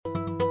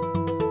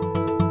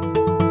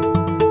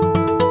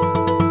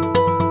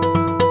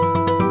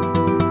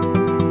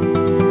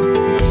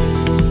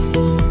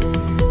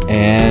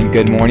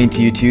Good morning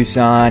to you,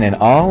 Tucson, and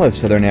all of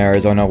Southern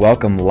Arizona.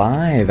 Welcome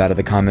live out of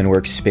the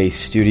Commonworks Space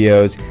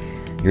Studios.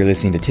 You're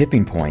listening to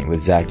Tipping Point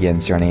with Zach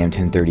Yenser on AM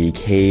 1030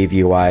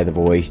 KVOI, The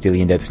Voice,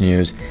 daily in-depth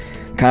news,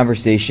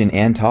 conversation,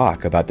 and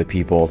talk about the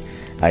people,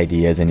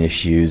 ideas, and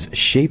issues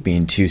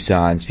shaping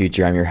Tucson's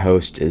future. I'm your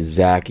host,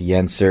 Zach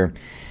Yenser,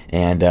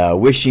 and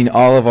wishing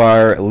all of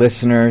our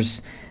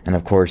listeners, and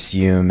of course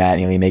you, Matt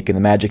Neely, making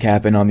the magic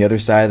happen on the other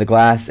side of the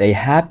glass, a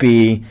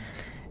happy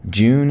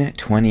June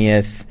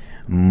 20th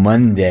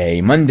Monday.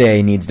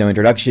 Monday needs no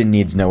introduction,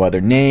 needs no other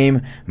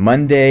name.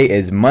 Monday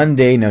is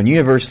Monday, known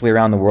universally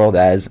around the world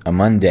as a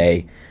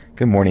Monday.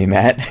 Good morning,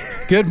 Matt.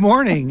 Good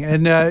morning.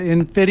 And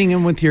in fitting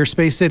in with your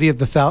Space City of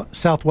the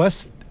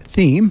Southwest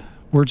theme,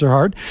 words are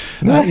hard,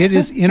 it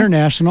is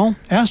International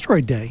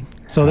Asteroid Day.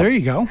 So there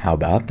you go. How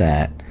about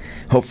that?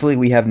 Hopefully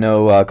we have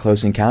no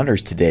close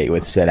encounters today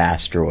with said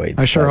asteroids.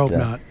 I sure hope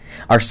not.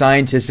 Our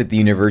scientists at the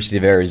University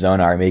of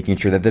Arizona are making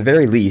sure that at the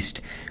very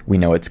least we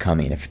know it's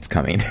coming, if it's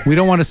coming. We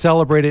don't want to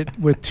celebrate it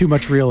with too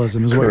much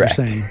realism is Correct.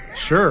 What you're saying.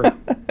 Sure.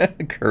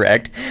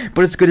 Correct.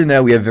 But it's good to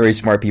know we have very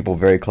smart people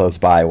very close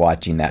by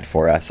watching that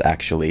for us,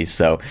 actually.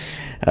 So,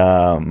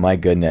 my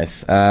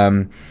goodness.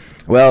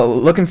 Well,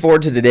 looking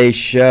forward to today's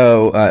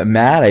show.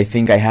 Matt, I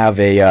think I have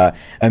a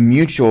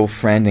mutual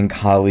friend and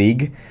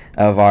colleague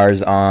of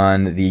ours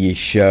on the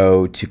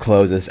show to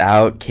close us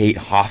out. Kate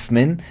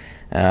Hoffman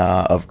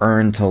of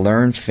Earn to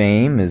Learn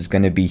fame is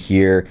going to be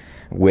here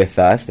with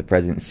us, the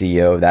president and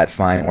CEO of that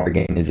fine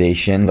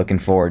organization. Looking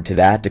forward to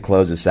that to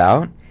close us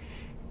out.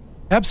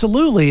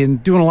 Absolutely,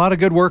 and doing a lot of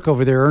good work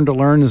over there. Earn to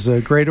Learn is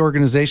a great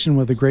organization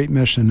with a great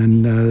mission,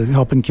 and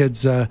helping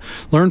kids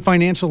learn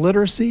financial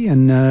literacy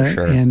and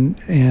sure.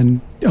 and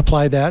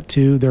apply that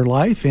to their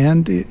life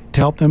and to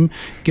help them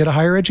get a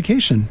higher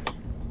education.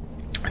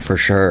 For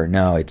sure.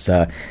 No,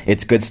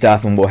 it's good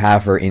stuff, and we'll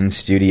have her in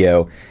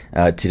studio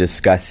to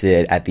discuss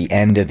it at the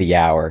end of the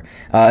hour.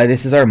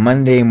 This is our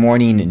Monday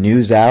morning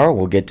news hour.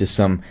 We'll get to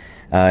some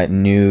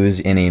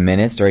news in a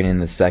minute, starting in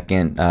the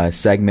second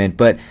segment.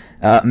 But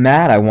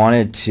Matt, I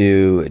wanted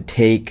to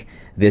take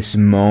this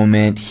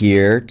moment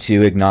here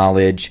to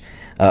acknowledge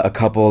a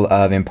couple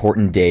of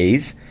important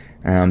days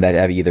that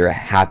have either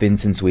happened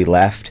since we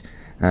left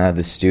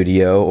the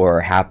studio or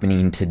are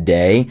happening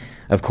today.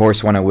 Of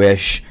course, want to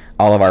wish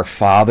all of our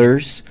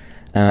fathers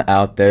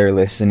out there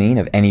listening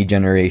of any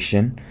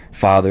generation,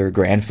 father,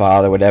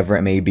 grandfather, whatever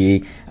it may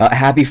be,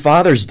 happy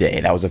Father's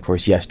Day. That was, of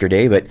course,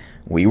 yesterday, but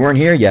we weren't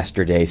here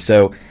yesterday.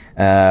 So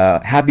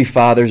happy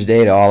Father's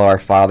Day to all our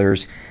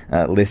fathers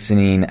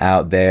listening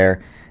out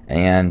there.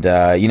 And,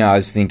 I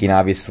was thinking,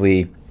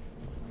 obviously,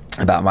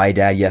 about my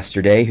dad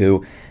yesterday,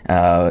 who,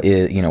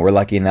 we're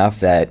lucky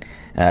enough that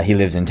he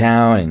lives in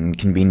town and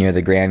can be near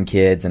the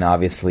grandkids. And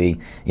obviously,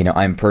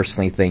 I'm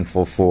personally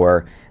thankful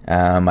for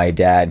my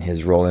dad and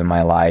his role in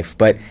my life.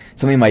 But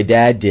something my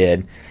dad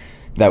did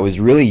that was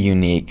really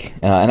unique,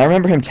 and I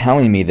remember him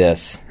telling me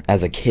this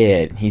as a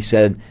kid. He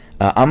said,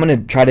 I'm going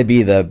to try to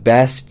be the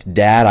best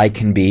dad I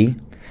can be,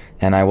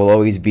 and I will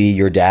always be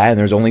your dad, and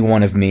there's only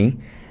one of me.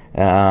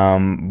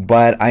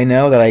 But I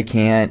know that I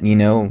can't,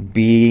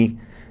 be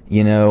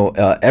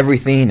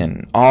everything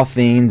and all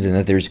things, and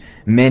that there's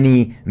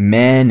many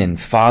men and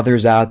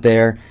fathers out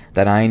there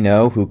that I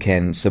know who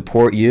can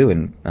support you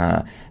and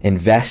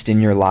invest in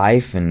your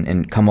life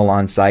and come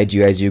alongside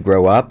you as you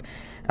grow up.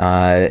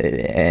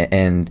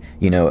 And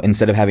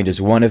instead of having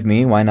just one of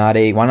me, why not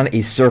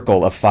a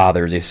circle of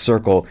fathers, a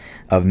circle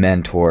of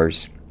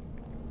mentors?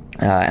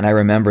 And I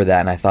remember that,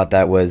 and I thought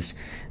that was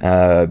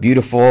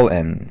beautiful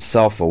and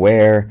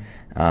self-aware.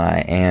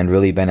 And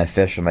really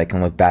beneficial, and I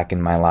can look back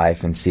in my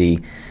life and see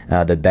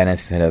the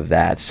benefit of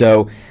that.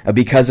 So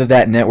because of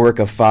that network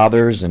of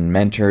fathers and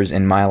mentors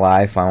in my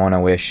life, I want to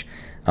wish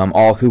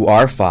all who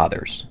are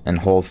fathers and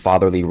hold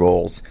fatherly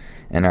roles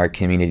in our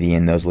community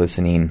and those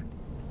listening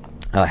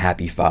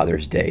happy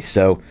Father's Day.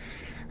 So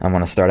I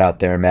want to start out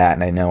there, Matt,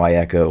 and I know I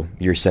echo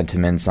your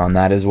sentiments on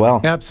that as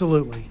well.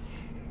 Absolutely.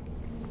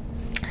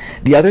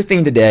 The other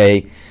thing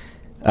today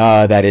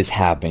that is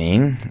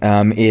happening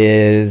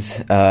is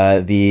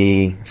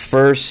the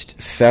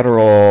first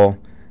federal,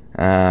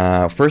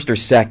 first or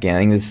second, I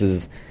think this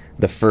is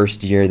the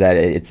first year that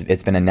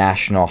it's been a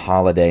national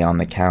holiday on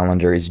the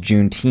calendar, is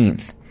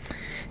Juneteenth.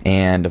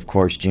 And of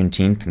course,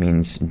 Juneteenth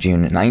means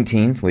June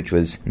 19th, which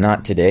was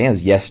not today, it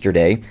was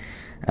yesterday.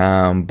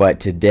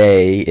 But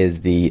today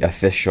is the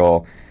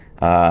official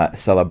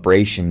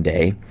celebration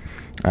day.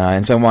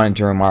 And so I wanted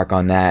to remark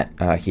on that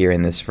here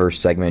in this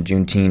first segment.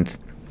 Juneteenth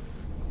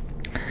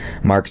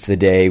marks the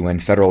day when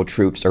federal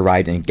troops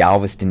arrived in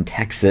Galveston,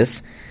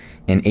 Texas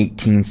in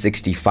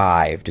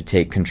 1865 to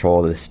take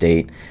control of the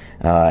state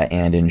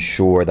and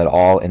ensure that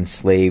all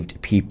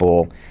enslaved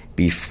people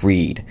be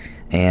freed.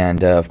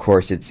 And of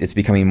course, it's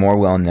becoming more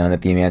well known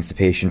that the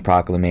Emancipation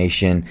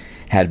Proclamation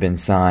had been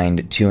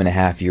signed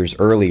 2.5 years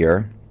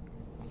earlier,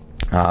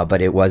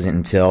 but it wasn't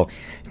until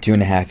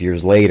 2.5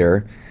 years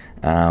later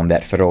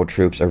that federal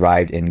troops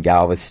arrived in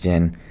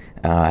Galveston,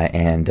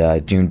 and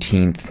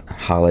Juneteenth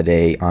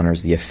holiday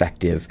honors the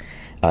effective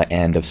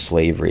end of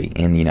slavery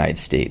in the United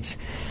States.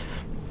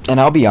 And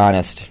I'll be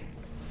honest,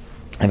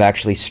 I've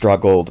actually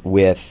struggled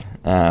with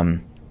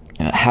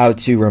how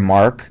to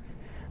remark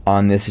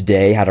on this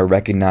day, how to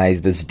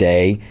recognize this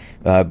day,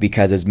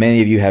 because as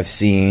many of you have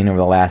seen over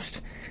the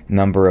last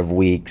number of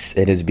weeks,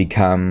 it has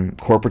become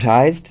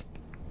corporatized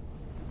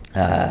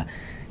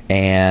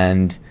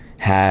and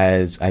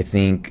has, I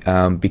think,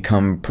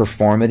 become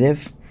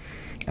performative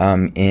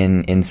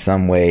in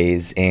some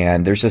ways.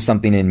 And there's just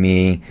something in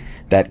me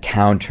that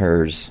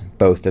counters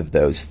both of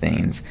those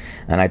things.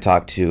 And I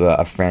talked to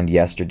a friend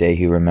yesterday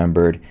who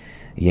remembered,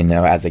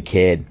 as a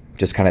kid,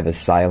 just kind of the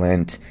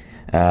silent,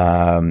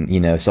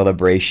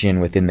 celebration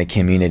within the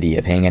community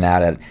of hanging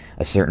out at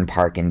a certain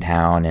park in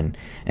town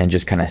and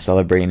just kind of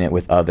celebrating it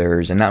with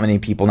others. And not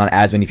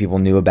as many people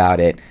knew about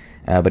it,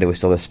 but it was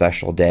still a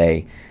special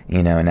day.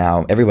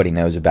 Now everybody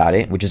knows about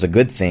it, which is a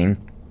good thing.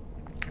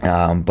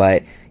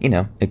 But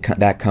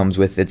that comes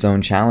with its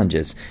own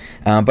challenges.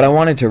 But I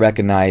wanted to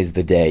recognize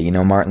the day.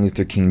 Martin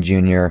Luther King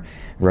Jr.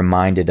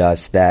 reminded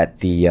us that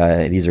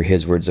these are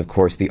his words, of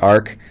course, the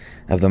arc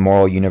of the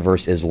moral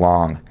universe is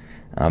long,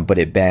 but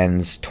it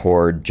bends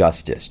toward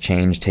justice.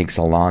 Change takes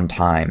a long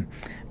time,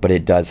 but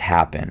it does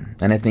happen.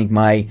 And I think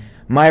my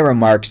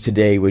remarks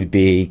today would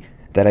be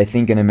that I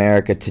think in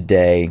America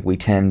today we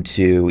tend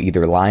to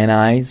either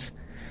lionize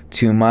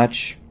too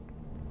much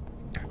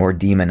or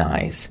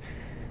demonize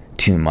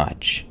too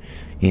much.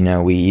 And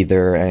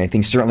I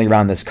think certainly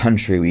around this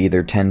country, we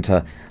either tend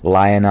to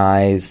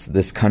lionize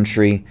this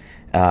country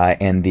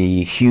and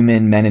the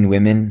human men and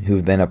women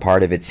who've been a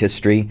part of its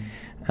history,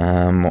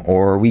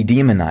 or we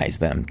demonize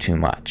them too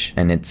much.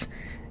 And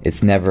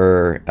it's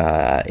never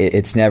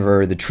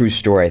the true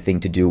story, I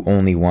think, to do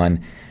only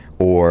one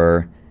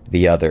or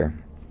the other.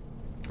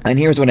 And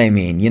here's what I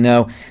mean.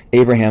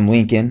 Abraham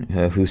Lincoln,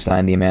 who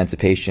signed the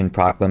Emancipation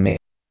Proclamation,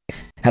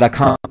 had a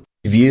common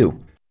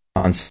view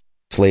on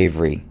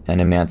slavery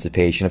and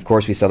emancipation. Of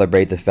course, we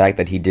celebrate the fact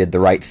that he did the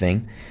right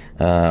thing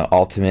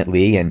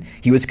ultimately, and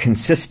he was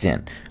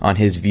consistent on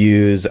his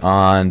views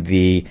on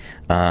the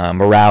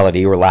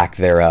morality or lack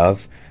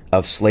thereof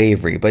of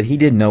slavery, but he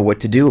didn't know what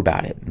to do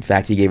about it. In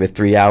fact, he gave a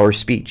 3-hour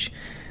speech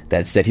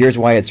that said, here's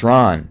why it's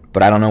wrong,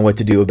 but I don't know what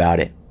to do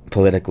about it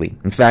politically.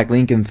 In fact,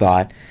 Lincoln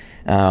thought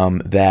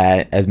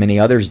that, as many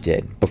others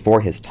did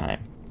before his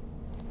time,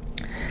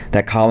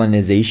 that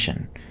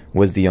colonization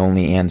was the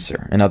only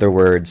answer. In other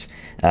words,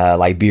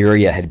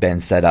 Liberia had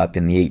been set up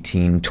in the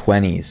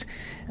 1820s,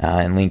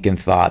 and Lincoln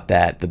thought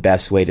that the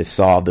best way to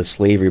solve the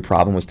slavery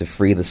problem was to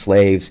free the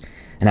slaves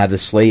and have the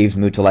slaves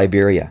move to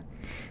Liberia.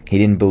 He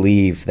didn't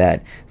believe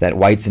that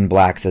whites and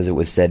blacks, as it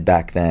was said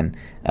back then,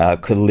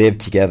 could live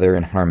together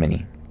in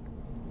harmony.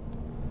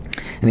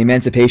 And the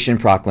Emancipation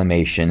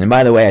Proclamation, and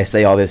by the way, I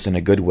say all this in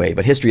a good way,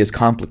 but history is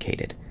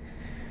complicated.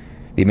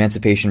 The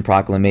Emancipation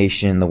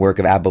Proclamation, the work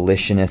of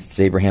abolitionists,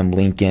 Abraham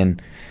Lincoln,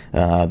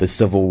 the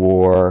Civil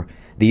War,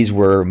 these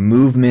were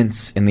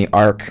movements in the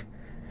arc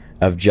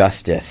of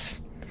justice.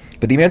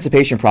 But the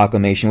Emancipation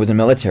Proclamation was a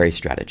military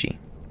strategy.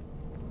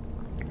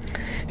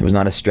 It was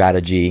not a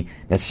strategy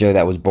necessarily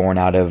that was born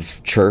out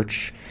of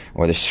church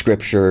or the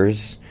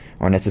scriptures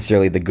or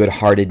necessarily the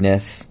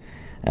good-heartedness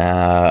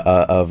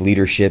of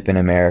leadership in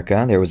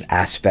America. There was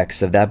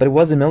aspects of that, but it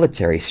was a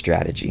military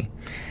strategy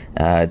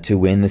to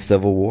win the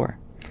Civil War.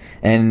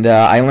 And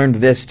I learned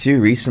this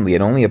too recently.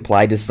 It only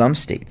applied to some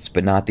states,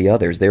 but not the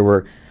others. There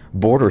were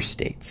border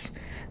states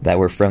that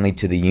were friendly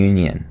to the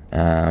Union,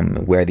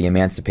 where the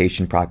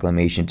Emancipation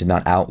Proclamation did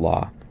not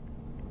outlaw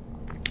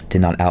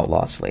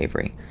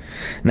slavery.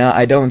 Now,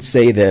 I don't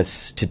say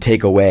this to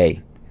take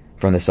away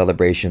from the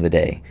celebration of the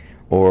day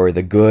or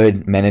the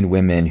good men and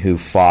women who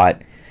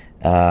fought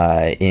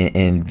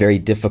in very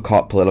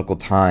difficult political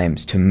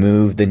times to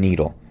move the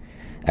needle,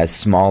 as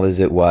small as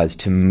it was,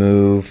 to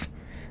move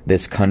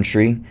this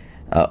country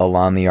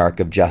along the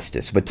arc of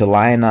justice. But to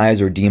lionize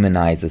or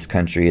demonize this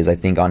country is, I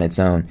think, on its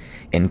own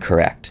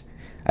incorrect.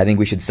 I think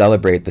we should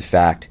celebrate the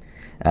fact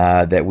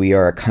that we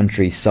are a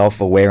country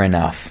self-aware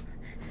enough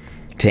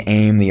to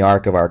aim the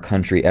arc of our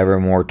country ever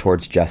more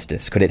towards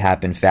justice. Could it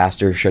happen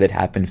faster? Should it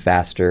happen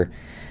faster?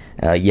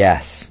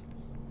 Yes.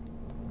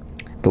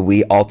 But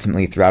we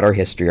ultimately, throughout our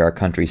history, our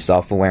country is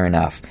self-aware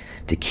enough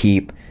to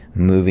keep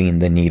moving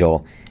the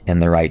needle in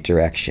the right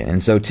direction.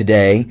 And so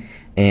today,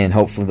 in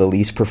hopefully the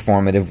least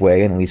performative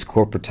way and the least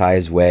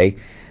corporatized way,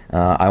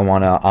 I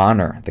want to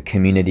honor the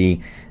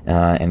community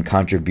and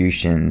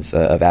contributions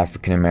of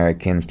African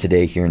Americans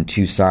today here in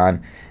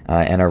Tucson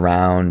and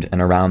around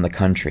the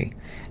country,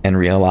 and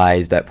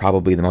realize that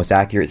probably the most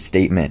accurate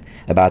statement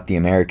about the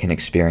American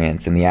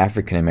experience and the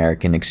African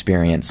American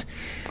experience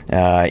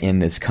in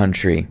this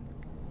country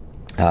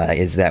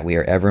is that we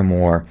are ever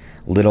more,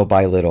 little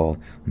by little,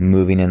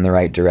 moving in the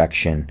right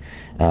direction,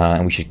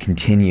 and we should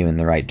continue in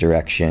the right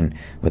direction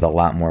with a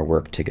lot more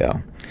work to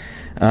go.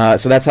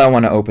 So that's how I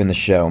want to open the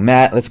show.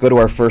 Matt, let's go to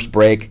our first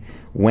break.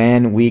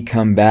 When we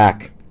come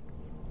back,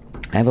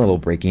 I have a little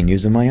breaking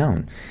news of my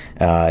own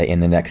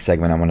in the next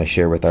segment I want to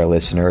share with our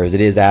listeners.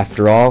 It is,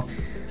 after all,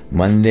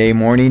 Monday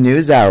Morning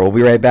News Hour. We'll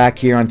be right back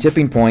here on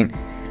Tipping Point,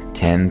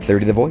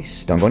 1030 The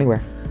Voice. Don't go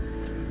anywhere.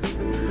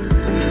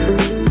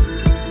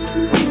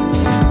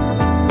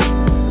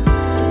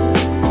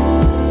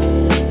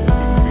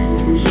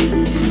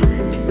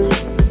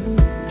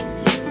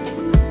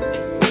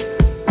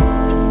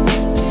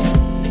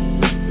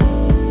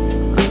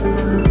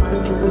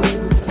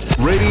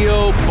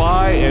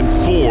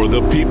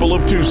 people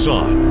of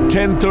Tucson.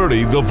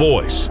 1030 The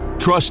Voice.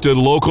 Trusted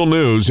local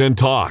news and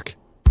talk.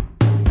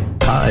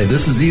 Hi,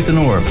 this is Ethan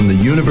Orr from the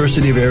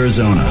University of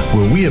Arizona,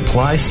 where we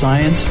apply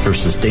science for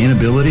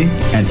sustainability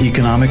and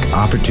economic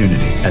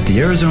opportunity. At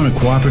the Arizona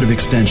Cooperative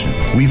Extension,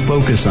 we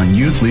focus on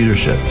youth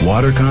leadership,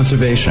 water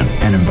conservation,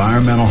 and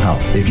environmental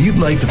health. If you'd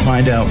like to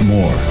find out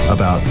more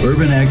about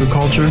urban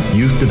agriculture,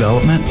 youth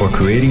development, or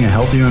creating a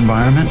healthier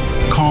environment,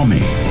 call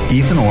me,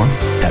 Ethan Orr,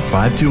 at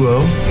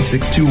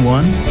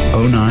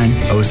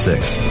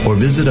 520-621-0906, or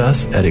visit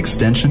us at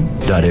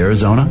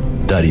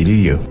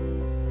extension.arizona.edu.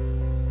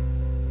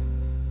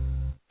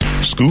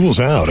 School's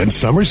out and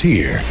summer's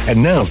here,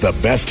 and now's the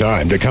best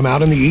time to come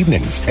out in the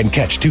evenings and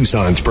catch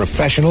Tucson's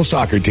professional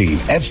soccer team,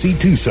 FC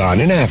Tucson,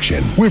 in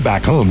action. We're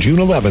back home June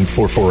 11th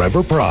for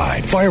Forever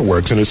Pride,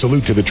 fireworks and a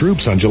salute to the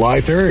troops on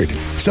July 3rd,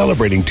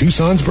 celebrating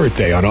Tucson's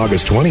birthday on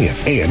August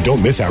 20th. And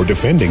don't miss our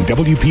defending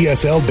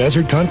WPSL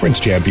Desert Conference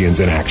champions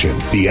in action.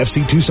 The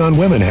FC Tucson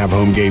women have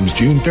home games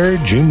June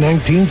 3rd, June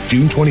 19th,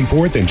 June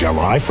 24th, and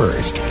July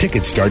 1st.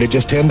 Tickets start at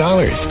just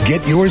 $10.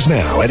 Get yours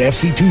now at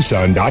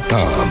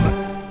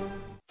fctucson.com.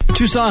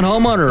 Tucson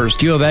homeowners,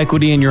 do you have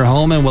equity in your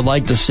home and would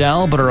like to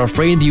sell but are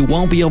afraid that you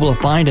won't be able to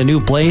find a new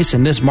place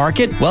in this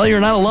market? Well, you're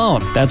not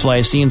alone. That's why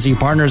CNC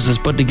Partners has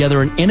put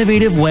together an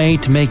innovative way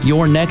to make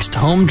your next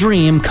home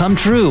dream come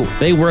true.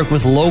 They work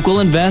with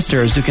local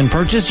investors who can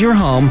purchase your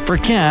home for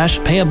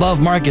cash, pay above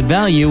market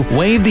value,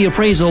 waive the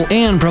appraisal,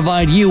 and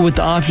provide you with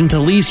the option to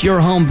lease your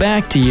home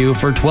back to you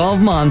for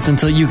 12 months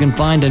until you can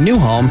find a new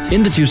home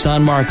in the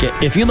Tucson market.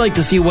 If you'd like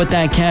to see what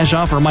that cash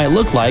offer might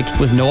look like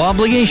with no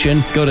obligation,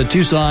 go to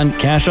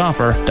TucsonCashOffer.com.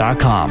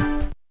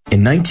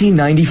 In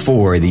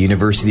 1994, the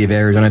University of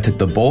Arizona took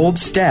the bold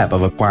step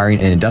of acquiring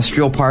an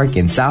industrial park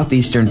in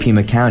southeastern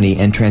Pima County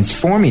and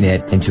transforming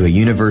it into a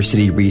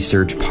university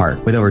research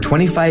park. With over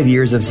 25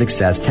 years of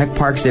success, Tech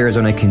Parks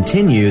Arizona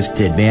continues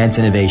to advance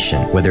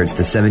innovation. Whether it's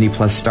the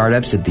 70-plus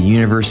startups at the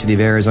University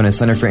of Arizona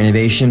Center for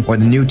Innovation or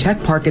the new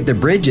Tech Park at the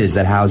Bridges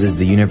that houses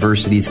the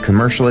university's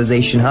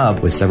commercialization hub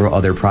with several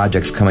other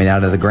projects coming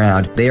out of the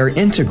ground, they are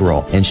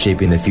integral in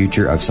shaping the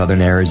future of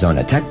Southern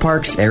Arizona. Tech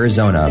Parks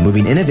Arizona,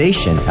 moving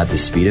innovation at the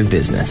speed of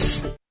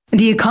business.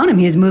 The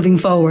economy is moving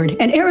forward,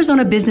 and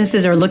Arizona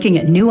businesses are looking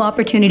at new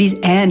opportunities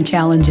and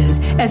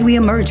challenges as we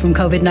emerge from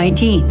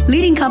COVID-19.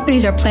 Leading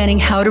companies are planning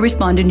how to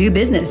respond to new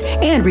business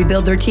and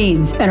rebuild their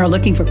teams and are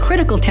looking for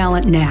critical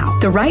talent now.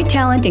 The right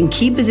talent in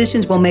key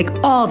positions will make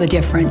all the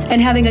difference,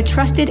 and having a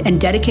trusted and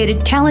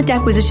dedicated talent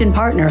acquisition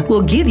partner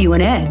will give you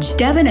an edge.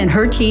 Devin and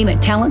her team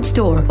at Talent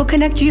Store will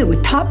connect you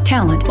with top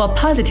talent while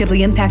positively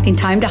impacting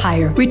time to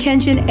hire,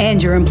 retention,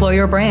 and your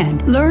employer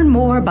brand. Learn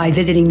more by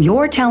visiting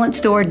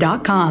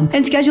yourtalentstore.com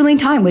and schedule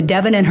time with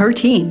Devin and her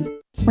team.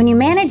 When you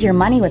manage your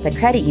money with a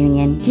credit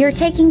union, you're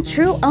taking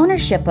true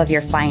ownership of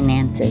your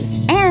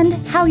finances and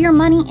how your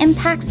money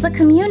impacts the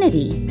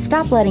community.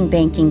 Stop letting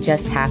banking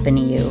just happen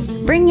to you.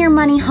 Bring your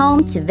money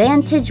home to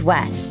Vantage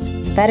West.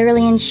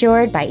 Federally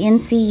insured by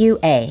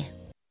NCUA.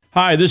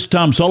 Hi, this is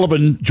Tom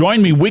Sullivan.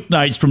 Join me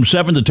weeknights from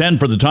 7 to 10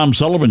 for the Tom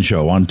Sullivan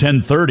Show on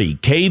 1030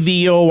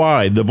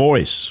 KVOI, The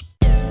Voice.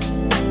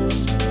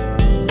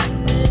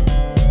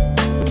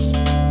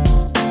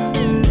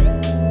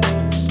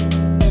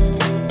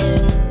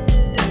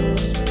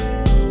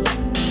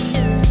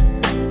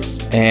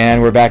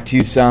 And we're back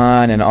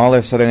Tucson and all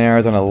of Southern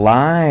Arizona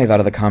live out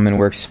of the Common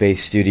Workspace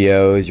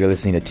studios. You're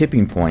listening to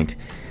Tipping Point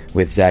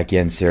with Zach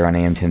Yenser on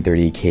AM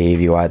 1030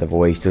 KVOI, The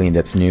Voice, daily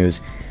in-depth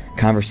news,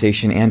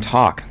 conversation, and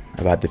talk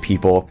about the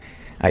people,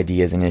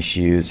 ideas, and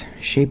issues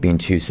shaping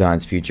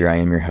Tucson's future. I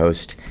am your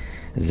host,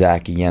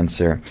 Zach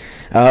Yenser.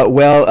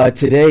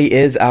 Today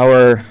is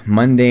our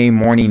Monday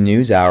morning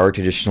news hour,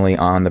 traditionally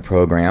on the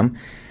program.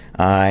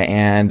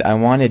 And I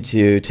wanted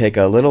to take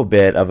a little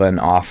bit of an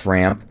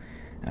off-ramp,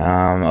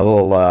 a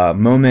little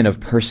moment of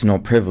personal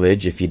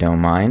privilege, if you don't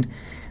mind,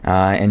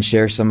 and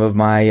share some of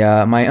my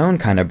own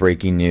kind of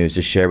breaking news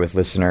to share with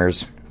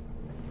listeners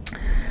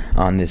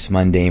on this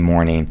Monday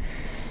morning.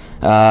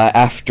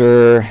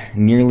 After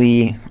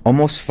nearly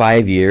almost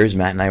 5 years,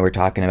 Matt and I were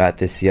talking about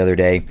this the other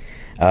day,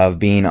 of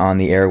being on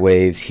the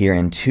airwaves here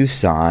in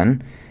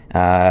Tucson,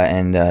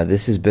 and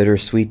this is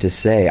bittersweet to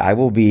say, I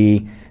will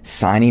be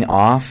signing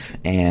off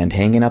and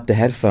hanging up the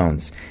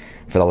headphones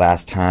for the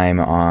last time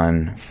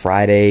on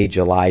Friday,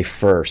 July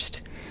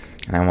 1st.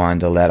 And I wanted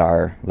to let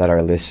our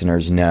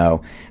listeners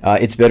know.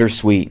 It's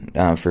bittersweet,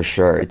 for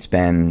sure. It's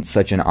been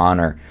such an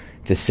honor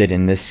to sit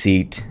in this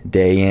seat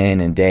day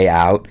in and day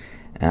out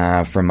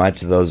for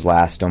much of those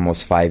last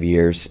almost 5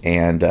 years.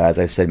 And as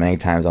I've said many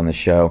times on the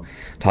show,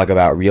 talk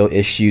about real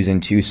issues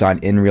in Tucson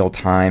in real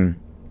time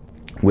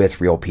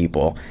with real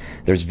people.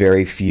 There's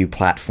very few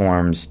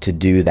platforms to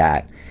do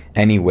that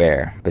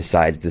anywhere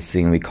besides this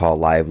thing we call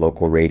live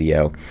local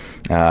radio.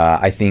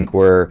 I think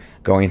we're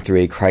going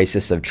through a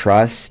crisis of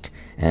trust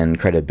and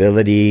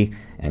credibility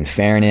and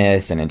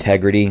fairness and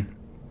integrity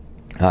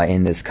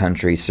in this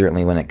country,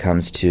 certainly when it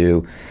comes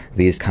to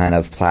these kind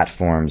of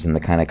platforms and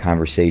the kind of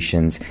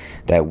conversations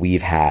that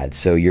we've had.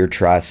 So your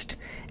trust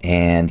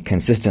and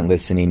consistent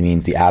listening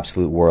means the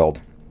absolute world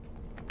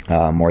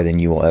more than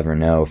you will ever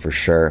know, for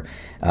sure.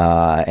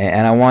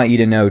 And I want you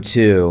to know,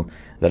 too,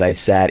 that I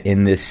sat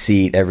in this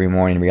seat every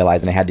morning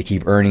realizing I had to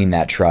keep earning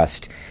that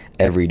trust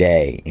every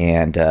day.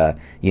 And,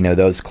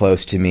 those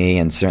close to me,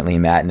 and certainly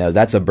Matt knows,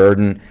 that's a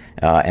burden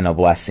and a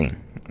blessing.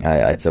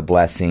 It's a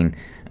blessing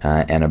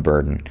and a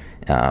burden.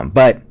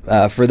 But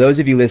for those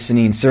of you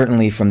listening,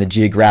 certainly from the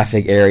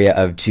geographic area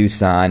of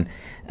Tucson,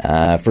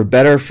 for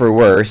better or for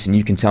worse, and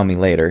you can tell me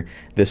later,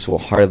 this will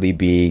hardly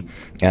be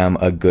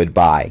a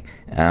goodbye.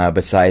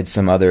 Besides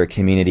some other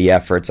community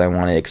efforts I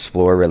want to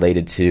explore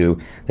related to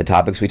the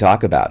topics we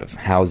talk about of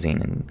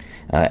housing and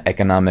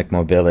economic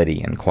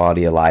mobility and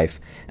quality of life.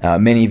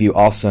 Many of you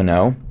also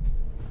know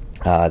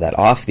that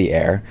off the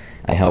air,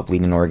 I help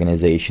lead an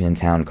organization in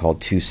town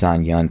called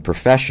Tucson Young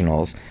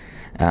Professionals.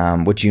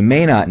 What you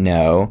may not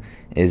know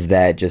is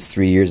that just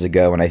 3 years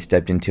ago, when I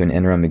stepped into an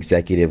interim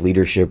executive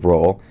leadership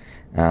role,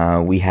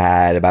 we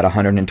had about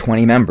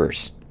 120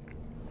 members,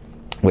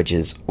 which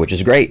is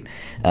great.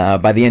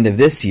 By the end of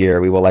this year,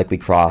 we will likely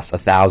cross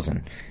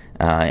 1,000.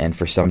 And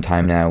for some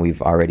time now,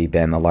 we've already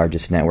been the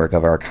largest network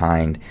of our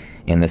kind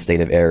in the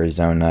state of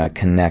Arizona,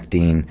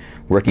 connecting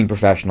working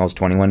professionals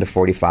 21 to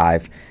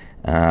 45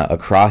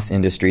 across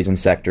industries and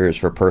sectors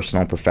for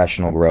personal and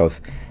professional growth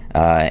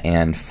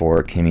and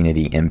for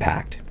community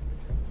impact.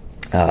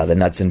 The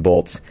nuts and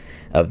bolts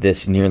of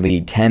this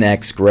nearly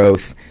 10x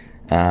growth,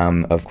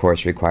 of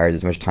course, requires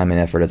as much time and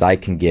effort as I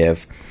can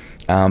give.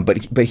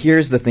 But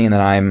here's the thing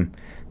that I'm,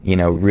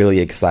 really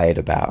excited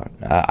about.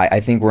 I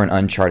think we're in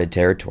uncharted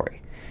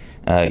territory.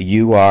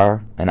 You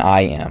are, and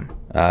I am.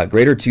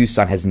 Greater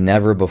Tucson has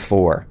never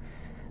before,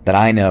 that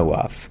I know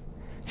of,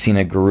 seen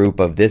a group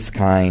of this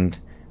kind,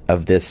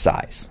 of this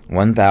size.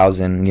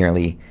 1,000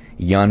 nearly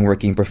young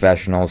working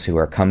professionals who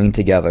are coming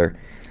together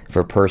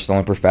for personal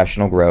and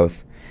professional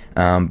growth,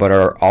 but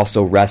are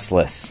also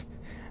restless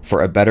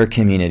for a better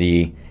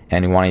community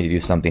and wanting to do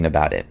something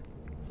about it.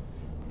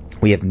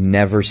 We have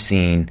never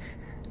seen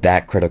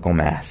that critical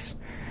mass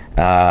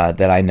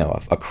that I know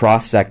of,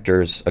 across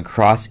sectors,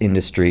 across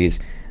industries,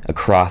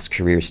 across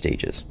career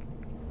stages.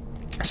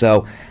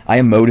 So I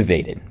am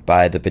motivated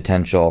by the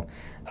potential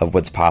of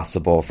what's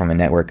possible from a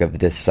network of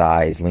this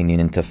size, leaning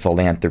into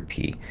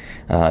philanthropy,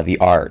 the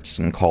arts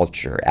and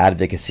culture,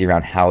 advocacy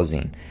around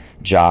housing,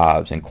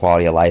 jobs, and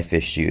quality of life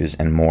issues,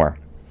 and more.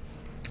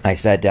 I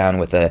sat down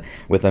with a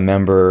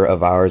member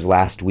of ours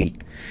last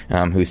week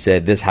who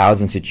said this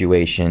housing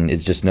situation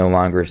is just no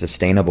longer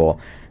sustainable,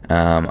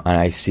 and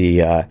I see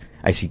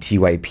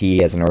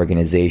TYP as an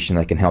organization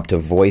that can help to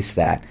voice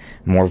that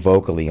more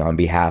vocally on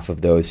behalf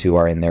of those who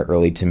are in their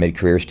early to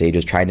mid-career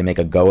stages trying to make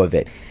a go of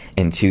it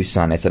in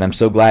Tucson. I said, I'm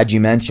so glad you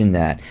mentioned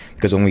that,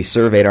 because when we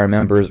surveyed our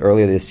members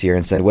earlier this year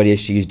and said, what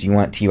issues do you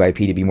want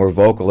TYP to be more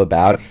vocal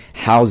about,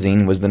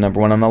 housing was the number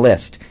one on the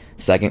list.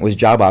 Second was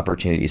job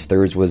opportunities.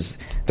 Third was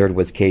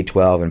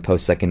K-12 and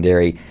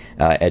post-secondary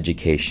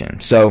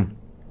education. So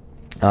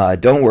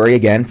don't worry,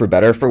 again, for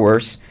better or for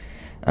worse.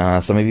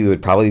 Some of you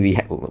would probably be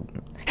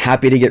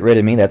happy to get rid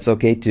of me. That's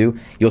okay too.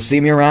 You'll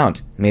see me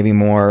around, maybe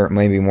more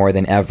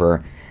than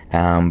ever.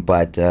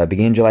 But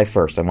beginning July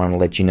 1st, I want to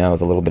let you know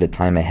with a little bit of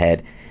time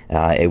ahead.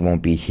 It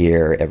won't be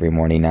here every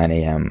morning, 9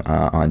 a.m.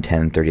 On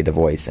 1030 The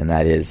Voice, and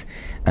that is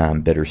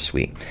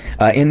bittersweet.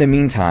 In the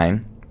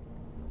meantime,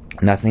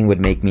 nothing would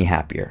make me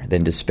happier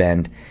than to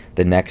spend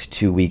the next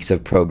 2 weeks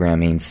of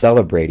programming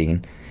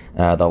celebrating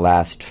the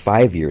last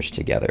 5 years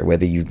together.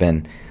 Whether you've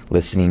been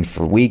listening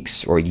for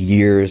weeks or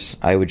years,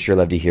 I would sure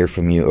love to hear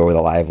from you over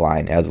the live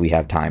line as we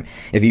have time.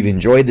 If you've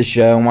enjoyed the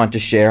show and want to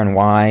share and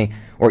why,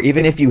 or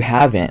even if you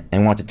haven't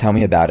and want to tell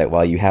me about it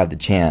while you have the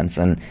chance,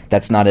 and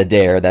that's not a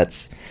dare,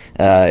 that's,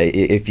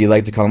 if you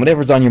like to call them,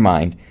 whatever's on your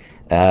mind,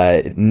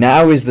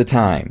 now is the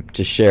time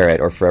to share it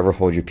or forever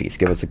hold your peace.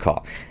 Give us a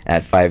call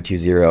at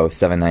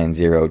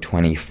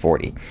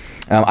 520-790-2040.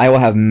 I will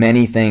have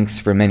many thanks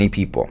for many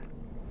people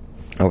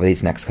over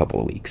these next couple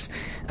of weeks.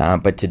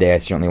 But today I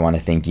certainly want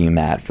to thank you,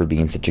 Matt, for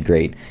being such a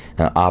great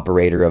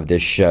operator of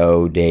this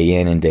show day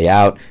in and day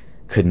out.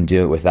 Couldn't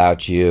do it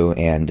without you,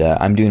 and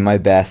I'm doing my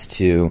best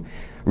to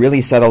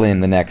really settle in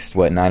the next,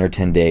 9 or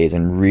 10 days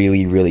and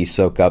really, really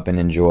soak up and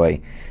enjoy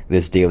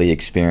this daily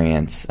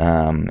experience,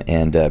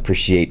 and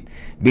appreciate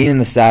being in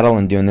the saddle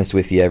and doing this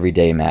with you every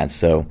day, Matt.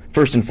 So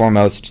first and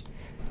foremost,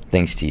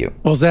 thanks to you.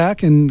 Well,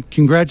 Zach, and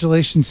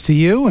congratulations to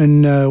you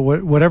and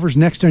whatever's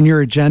next on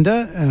your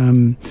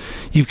agenda.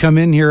 You've come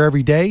in here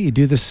every day. You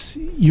do this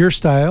your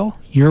style,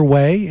 your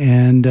way,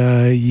 and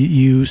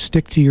you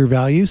stick to your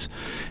values,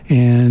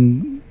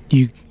 and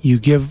you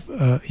give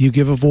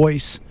a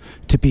voice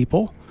to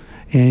people,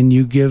 and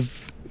you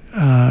give,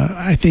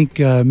 I think,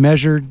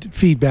 measured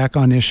feedback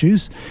on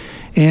issues.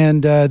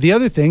 And the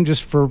other thing,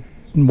 just for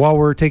while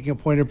we're taking a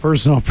point of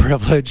personal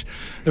privilege,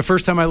 the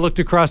first time I looked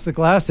across the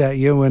glass at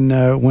you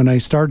when I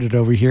started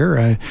over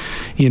here,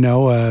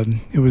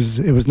 it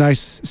was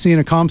nice seeing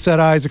a calm set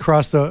of eyes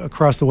across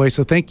the way.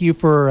 So thank you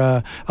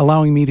for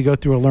allowing me to go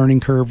through a learning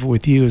curve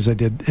with you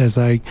as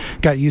I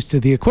got used to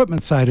the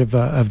equipment side of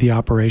the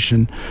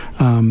operation.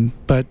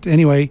 But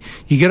anyway,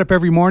 you get up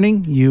every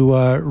morning, you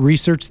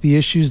research the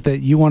issues that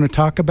you want to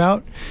talk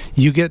about,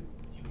 you get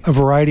a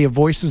variety of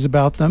voices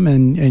about them,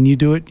 and you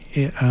do it.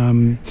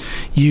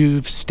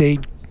 You've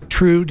stayed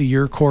true to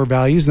your core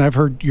values, and I've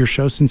heard your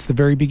show since the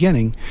very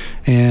beginning,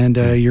 and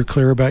you're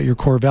clear about your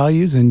core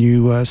values, and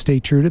you stay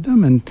true to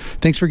them. And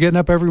thanks for getting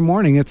up every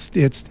morning.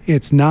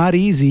 It's not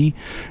easy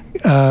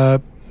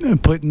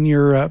putting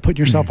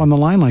yourself on the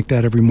line like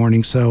that every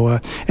morning. So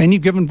and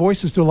you've given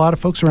voices to a lot of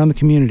folks around the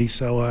community.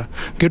 So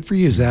good for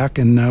you, Zach.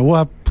 And we'll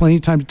have plenty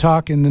of time to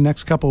talk in the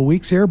next couple of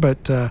weeks here.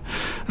 But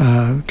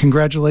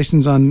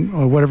congratulations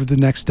on whatever the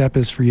next step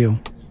is for you.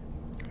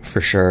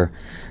 For sure.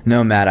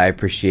 No, Matt, I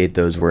appreciate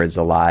those words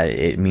a lot.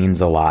 It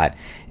means a lot.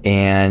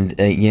 And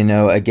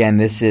again,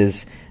 this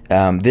is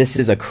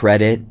a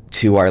credit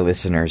to our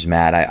listeners,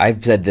 Matt.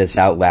 I've said this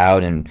out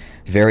loud and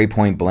very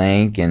point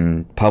blank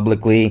and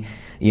publicly.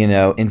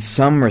 In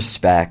some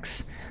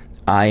respects,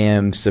 I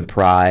am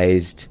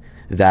surprised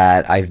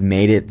that I've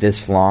made it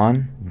this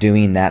long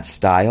doing that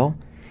style.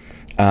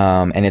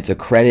 And it's a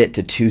credit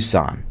to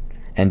Tucson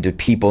and to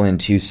people in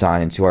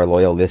Tucson and to our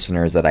loyal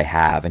listeners that I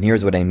have. And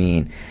here's what I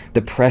mean.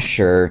 The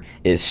pressure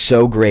is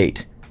so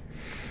great,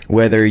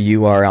 whether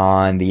you are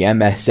on the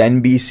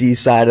MSNBC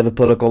side of the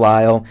political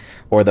aisle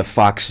or the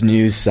Fox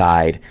News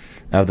side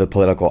of the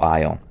political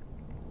aisle.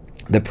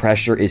 The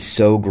pressure is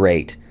so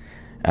great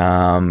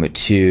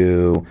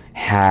to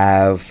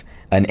have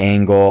an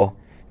angle,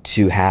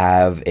 to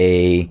have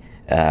a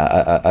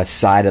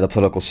side of the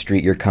political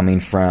street you're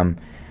coming from,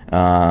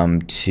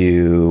 and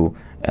to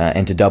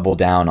double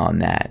down on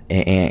that.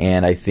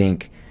 And I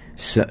think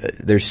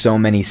there's so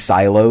many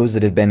silos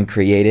that have been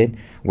created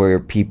where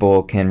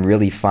people can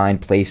really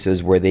find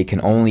places where they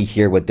can only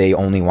hear what they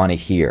only want to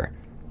hear.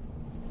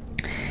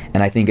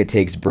 And I think it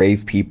takes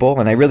brave people,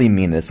 and I really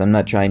mean this. I'm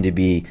not trying to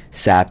be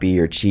sappy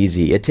or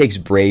cheesy. It takes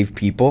brave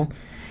people,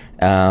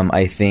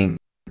 I think, to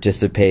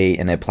participate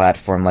in a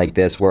platform like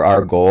this where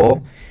our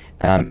goal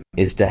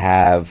is to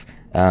have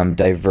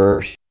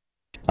diverse,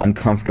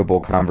 uncomfortable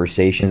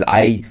conversations.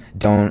 I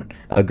don't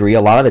agree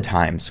a lot of the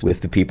times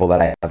with the people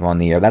that I have on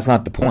the air. That's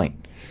not the point.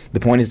 The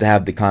point is to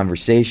have the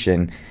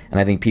conversation, and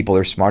I think people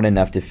are smart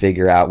enough to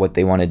figure out what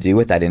they want to do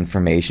with that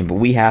information. But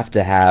we have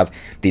to have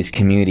these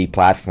community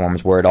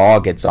platforms where it all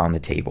gets on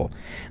the table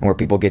and where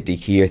people get to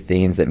hear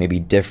things that may be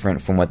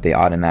different from what they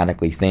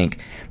automatically think.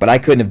 But I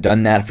couldn't have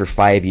done that for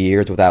 5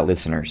 years without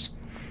listeners,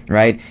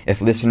 right?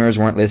 If listeners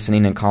weren't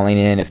listening and calling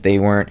in, if they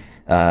weren't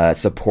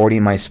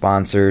supporting my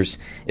sponsors,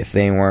 if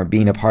they weren't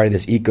being a part of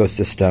this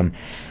ecosystem,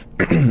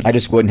 I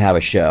just wouldn't have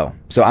a show.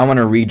 So I want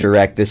to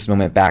redirect this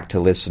moment back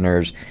to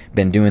listeners.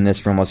 Been doing this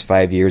for almost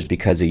 5 years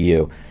because of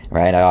you,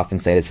 right? I often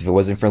say this: if it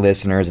wasn't for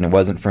listeners and it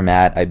wasn't for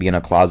Matt, I'd be in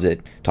a closet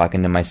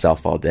talking to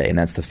myself all day, and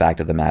that's the fact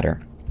of the matter.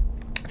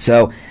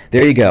 So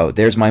there you go.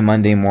 There's my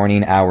Monday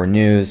morning hour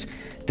news.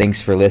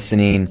 Thanks for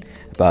listening.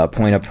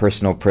 Point of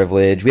personal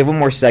privilege. We have one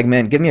more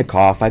segment. Give me a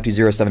call,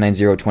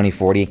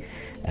 520-790-2040.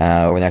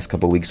 Over the next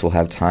couple of weeks, we'll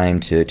have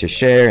time to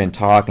share and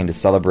talk and to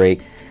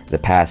celebrate the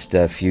past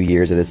few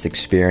years of this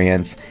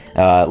experience.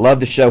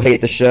 Love the show,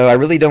 hate the show, I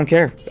really don't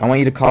care. I want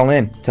you to call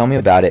in. Tell me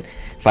about it.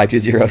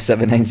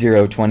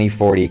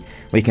 520-790-2040.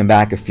 We come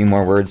back, a few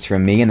more words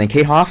from me, and then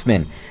Kate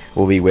Hoffman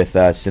will be with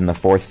us in the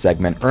fourth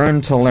segment. Earn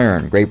to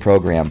Learn, great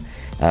program,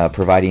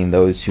 providing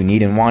those who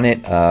need and want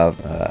it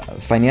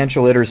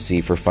financial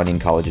literacy for funding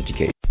college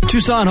education.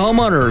 Tucson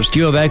homeowners, do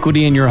you have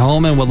equity in your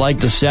home and would like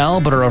to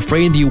sell but are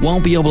afraid that you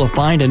won't be able to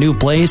find a new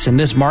place in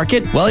this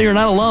market? Well, you're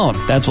not alone.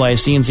 That's why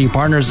CNC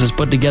Partners has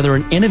put together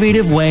an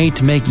innovative way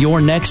to make your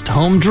next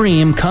home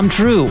dream come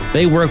true.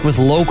 They work with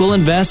local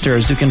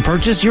investors who can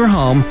purchase your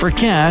home for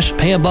cash,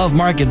 pay above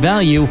market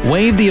value,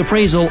 waive the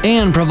appraisal,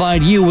 and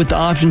provide you with the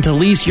option to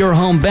lease your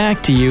home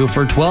back to you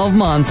for 12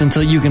 months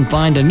until you can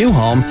find a new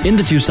home in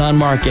the Tucson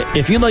market.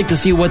 If you'd like to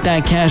see what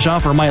that cash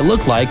offer might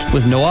look like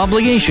with no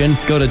obligation,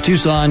 go to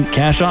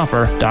TucsonCashOffer.com.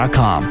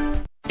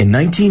 In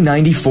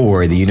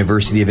 1994, the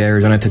University of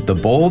Arizona took the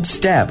bold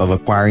step of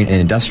acquiring an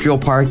industrial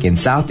park in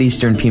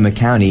southeastern Pima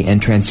County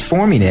and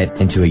transforming it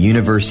into a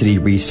university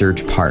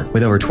research park.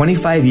 With over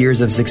 25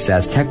 years of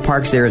success, Tech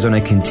Parks Arizona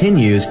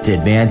continues to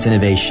advance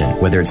innovation.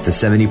 Whether it's the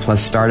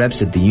 70-plus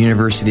startups at the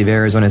University of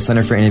Arizona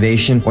Center for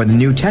Innovation or the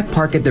new Tech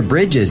Park at the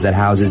Bridges that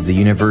houses the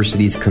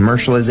university's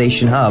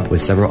commercialization hub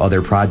with several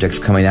other projects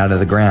coming out of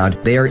the ground,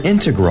 they are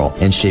integral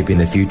in shaping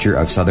the future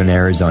of Southern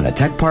Arizona.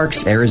 Tech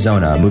Parks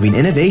Arizona, moving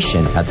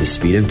innovation at the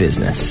speed of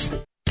business.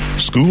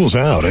 School's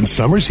out and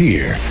summer's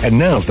here, and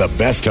now's the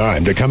best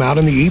time to come out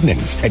in the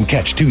evenings and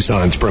catch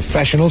Tucson's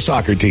professional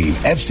soccer team,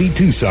 FC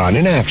Tucson,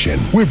 in action.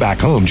 We're back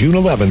home June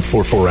 11th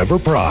for Forever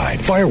Pride.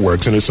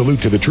 Fireworks and a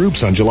salute to the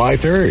troops on July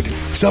 3rd.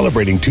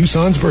 Celebrating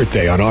Tucson's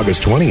birthday on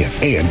August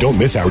 20th. And don't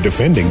miss our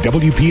defending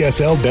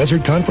WPSL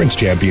Desert Conference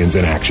champions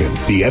in action.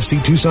 The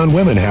FC Tucson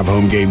women have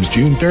home games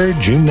June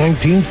 3rd, June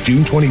 19th,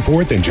 June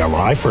 24th, and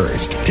July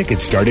 1st.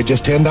 Tickets start at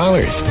just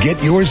 $10.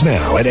 Get yours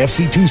now at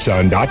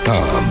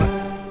fctucson.com.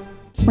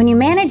 When you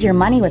manage your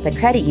money with a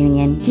credit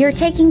union, you're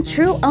taking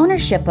true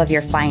ownership of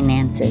your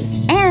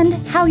finances and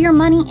how your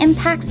money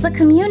impacts the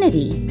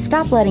community.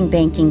 Stop letting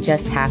banking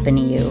just happen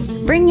to you.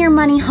 Bring your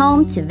money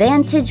home to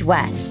Vantage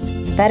West.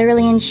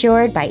 Federally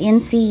insured by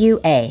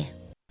NCUA.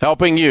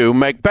 Helping you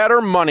make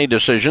better money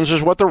decisions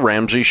is what The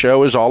Ramsey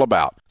Show is all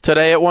about.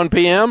 Today at 1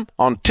 p.m.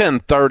 on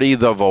 1030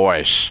 The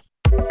Voice.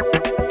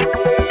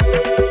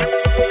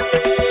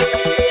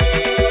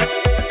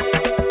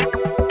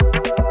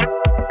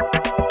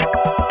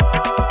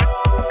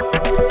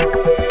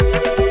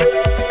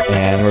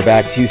 And we're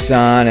back,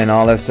 Tucson and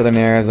all of Southern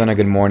Arizona.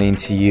 Good morning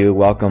to you.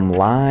 Welcome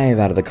live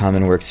out of the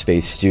Common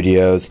Workspace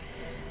studios.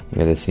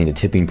 You're listening to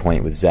Tipping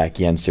Point with Zach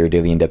Yenser,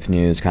 daily in-depth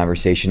news,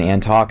 conversation,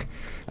 and talk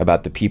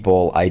about the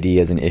people,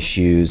 ideas, and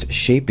issues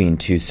shaping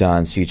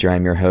Tucson's future.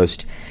 I'm your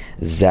host,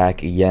 Zach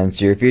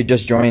Yenser. If you're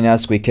just joining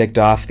us, we kicked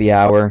off the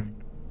hour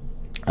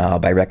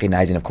by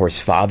recognizing, of course,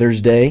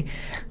 Father's Day,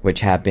 which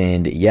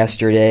happened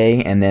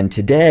yesterday. And then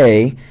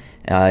today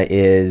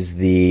is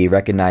the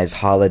recognized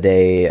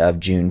holiday of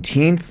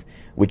Juneteenth,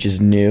 which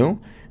is new.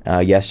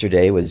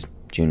 Yesterday was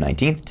June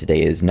 19th.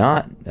 Today is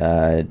not.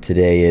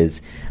 Today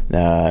is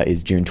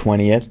June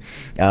 20th.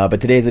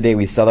 But today is the day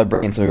we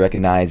celebrate, and so we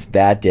recognize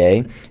that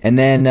day. And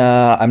then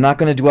I'm not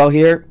going to dwell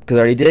here because I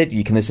already did.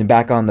 You can listen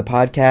back on the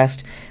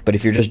podcast. But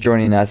if you're just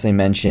joining us, I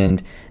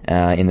mentioned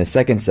in the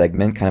second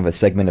segment, kind of a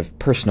segment of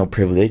personal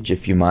privilege,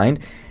 if you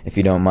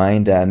don't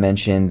mind,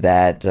 mentioned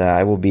that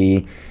I will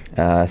be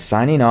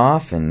signing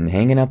off and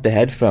hanging up the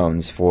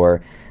headphones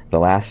for the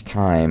last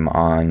time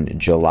on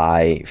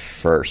July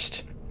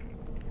 1st.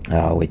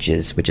 Which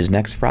is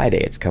next Friday.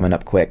 It's coming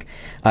up quick.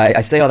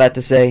 I say all that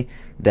to say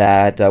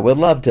that we'd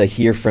love to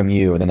hear from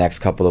you in the next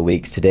couple of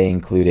weeks, today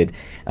included.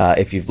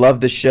 If you've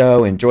loved the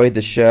show, enjoyed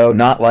the show,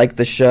 not liked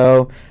the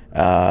show,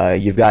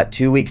 you've got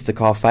 2 weeks to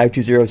call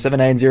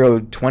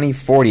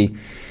 520-790-2040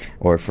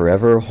 or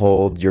forever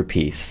hold your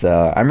peace.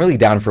 I'm really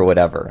down for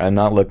whatever. I'm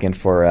not looking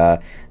for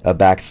a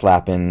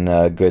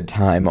backslapping good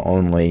time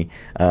only.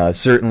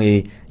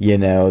 Certainly,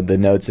 the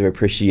notes of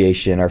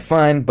appreciation are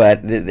fun,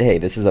 but hey,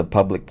 this is a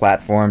public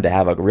platform to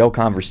have a real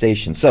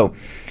conversation. So,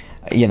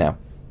 if you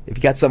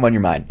got something on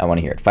your mind, I want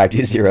to hear it.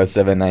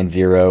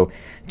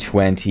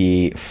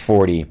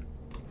 520-790-2040.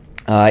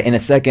 In a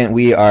second,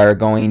 we are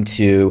going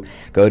to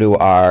go to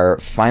our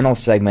final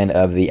segment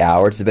of the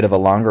hour. It's a bit of a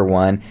longer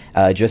one.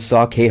 Just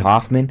saw Kate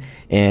Hoffman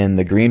in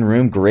the green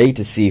room. Great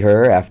to see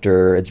her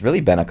after it's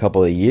really been a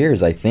couple of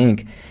years, I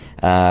think.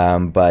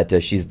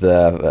 But she's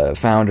the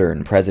founder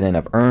and president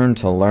of Earn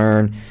to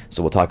Learn.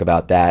 So we'll talk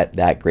about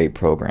that great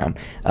program.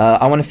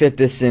 I want to fit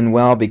this in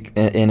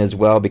as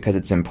well because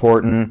it's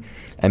important.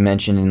 I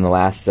mentioned in the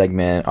last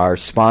segment, our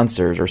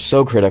sponsors are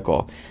so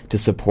critical to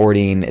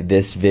supporting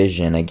this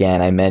vision. Again,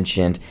 I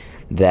mentioned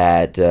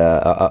that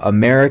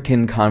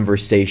American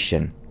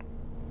conversation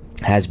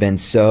has been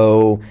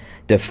so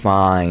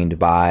defined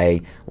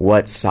by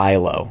what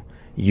silo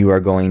you are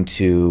going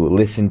to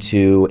listen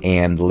to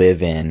and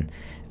live in.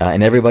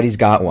 And everybody's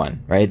got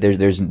one, right?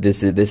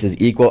 This is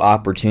equal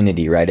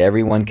opportunity, right?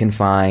 Everyone can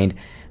find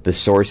the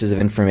sources of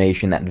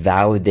information that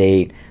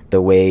validate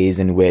the ways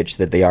in which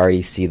that they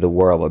already see the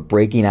world. But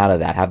breaking out of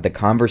that, have the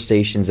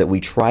conversations that we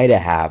try to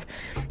have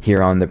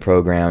here on the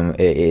program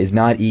is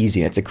not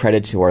easy. It's a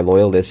credit to our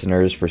loyal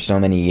listeners for so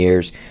many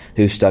years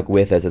who stuck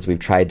with us as we've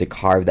tried to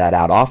carve that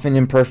out, often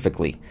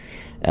imperfectly.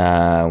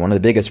 One of the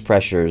biggest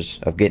pressures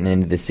of getting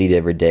into the seat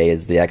every day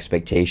is the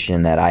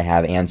expectation that I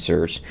have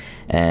answers,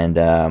 and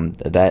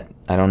that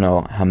I don't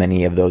know how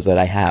many of those that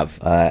I have,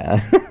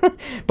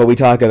 but we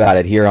talk about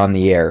it here on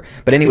the air.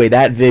 But anyway,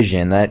 that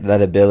vision,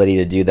 that ability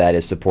to do that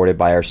is supported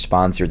by our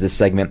sponsors. This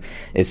segment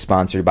is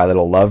sponsored by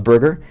Little Love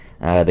Burger.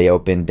 They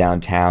opened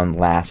downtown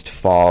last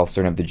fall,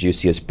 serving up the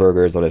juiciest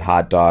burgers, loaded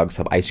hot dogs,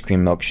 have ice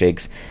cream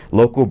milkshakes,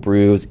 local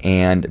brews,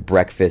 and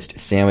breakfast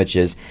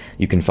sandwiches.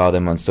 You can follow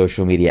them on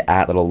social media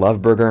at Little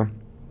Love Burger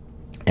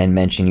and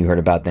mention you heard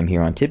about them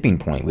here on Tipping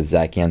Point with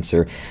Zach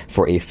Yenser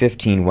for a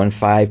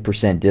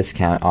 15%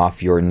 discount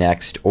off your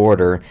next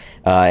order.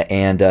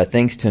 And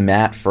thanks to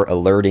Matt for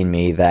alerting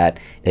me that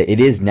it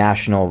is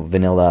National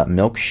Vanilla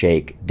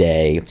Milkshake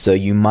Day, so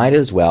you might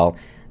as well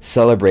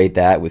celebrate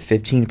that with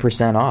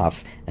 15%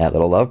 off at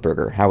Little Love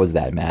Burger. How was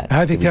that, Matt?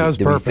 I think that was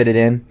perfect. Did we fit it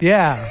in?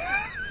 Yeah.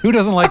 Who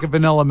doesn't like a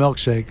vanilla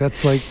milkshake?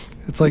 That's like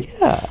it's like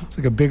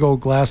a big old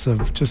glass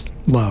of just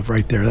love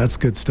right there. That's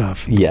good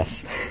stuff.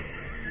 Yes.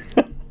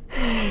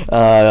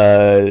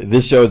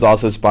 This show is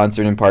also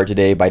sponsored in part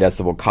today by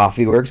Decibel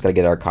Coffee Works. Got to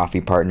get our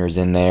coffee partners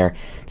in there.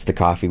 It's the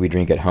coffee we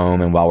drink at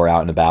home and while we're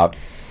out and about.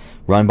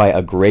 run by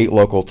a great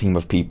local team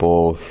of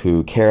people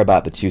who care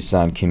about the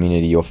Tucson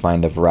community. You'll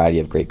find a variety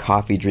of great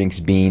coffee, drinks,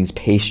 beans,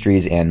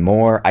 pastries, and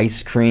more.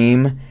 Ice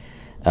cream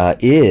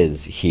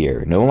is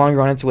here. No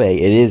longer on its way.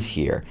 It is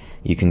here.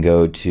 You can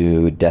go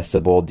to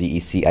Decibel,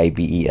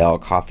 DECIBEL,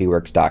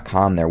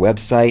 coffeeworks.com, their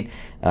website,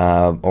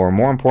 or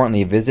more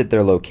importantly, visit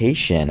their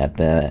location at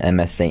the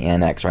MSA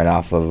Annex right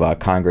off of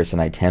Congress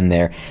and I-10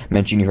 there.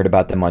 Mention you heard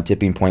about them on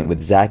Tipping Point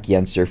with Zach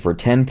Yenser for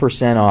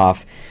 10%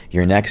 off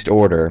your next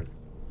order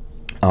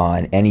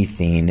on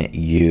anything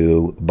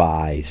you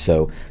buy.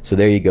 So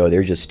there you go.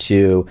 They're just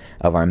two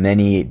of our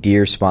many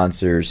dear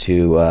sponsors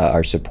who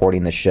are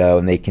supporting the show,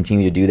 and they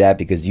continue to do that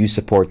because you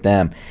support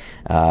them.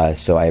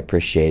 So I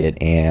appreciate it,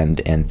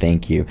 and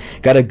thank you.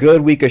 Got a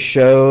good week of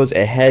shows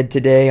ahead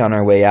today on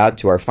our way out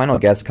to our final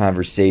guest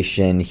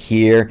conversation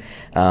here.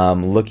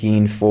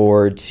 Looking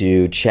forward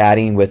to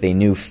chatting with a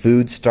new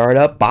food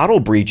startup. Bottle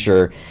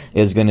Breacher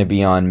is going to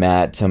be on,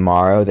 Matt,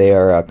 tomorrow. They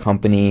are a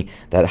company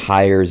that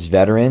hires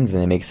veterans,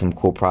 and they make some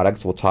cool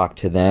products. We'll talk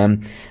to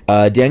them.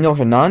 Daniel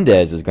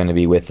Hernandez is going to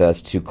be with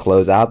us to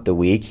close out the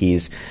week.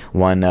 He's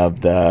one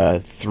of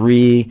the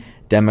 3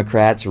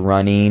 Democrats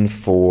running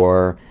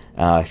for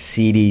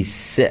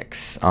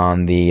CD6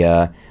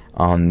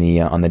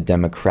 on the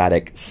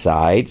Democratic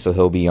side, so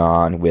he'll be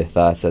on with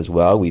us as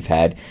well. We've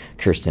had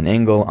Kirsten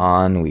Engel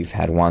on, we've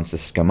had Juan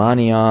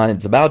Ciscomani on.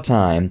 It's about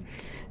time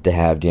to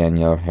have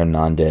Daniel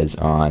Hernandez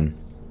on.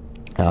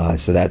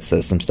 So that's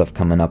some stuff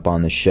coming up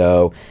on the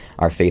show.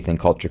 Our faith and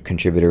culture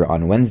contributor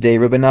on Wednesday,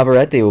 Ruben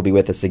Navarrete, will be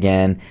with us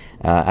again,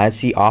 as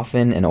he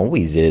often and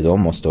always is,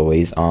 almost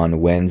always on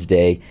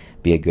Wednesday.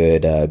 Be a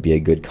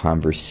good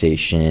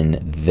conversation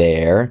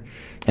there.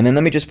 And then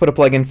let me just put a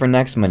plug in for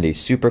next Monday,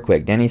 super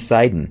quick. Danny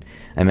Seiden,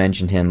 I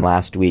mentioned him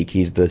last week.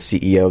 He's the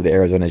CEO of the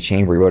Arizona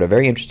Chamber. He wrote a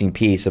very interesting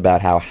piece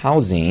about how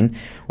housing,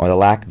 or the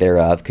lack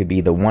thereof, could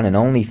be the one and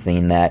only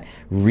thing that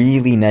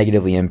really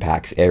negatively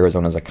impacts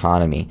Arizona's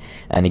economy.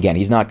 And again,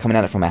 he's not coming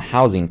at it from a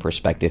housing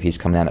perspective. He's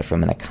coming at it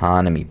from an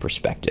economy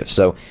perspective.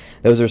 So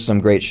those are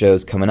some great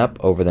shows coming up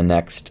over the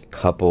next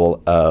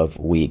couple of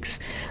weeks.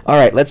 All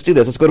right, let's do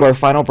this. Let's go to our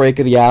final break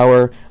of the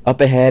hour.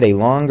 Up ahead, a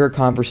longer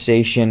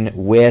conversation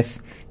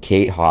with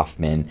Kate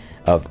Hoffman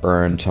of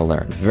Earn to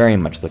Learn. Very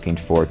much looking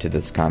forward to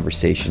this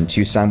conversation.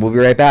 Tucson, we'll be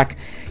right back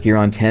here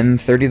on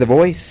 1030 The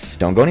Voice.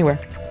 Don't go anywhere.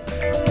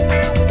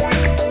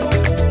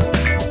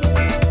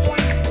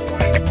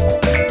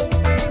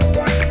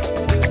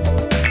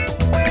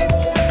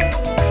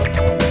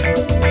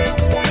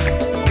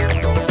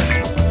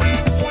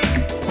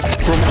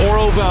 From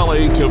Oro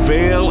Valley to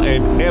Vail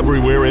and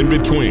everywhere in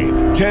between,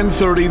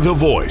 1030 The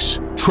Voice.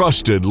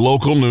 Trusted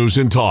local news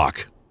and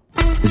talk.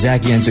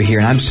 Zach Yenser here,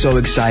 and I'm so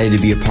excited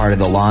to be a part of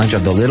the launch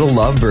of the Little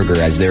Love Burger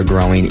as they're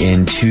growing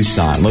in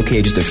Tucson.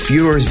 Located just a few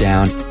doors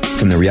down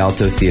from the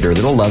Rialto Theater,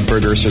 Little Love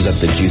Burger serves up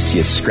the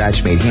juiciest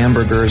scratch-made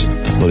hamburgers,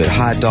 loaded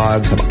hot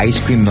dogs, have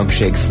ice cream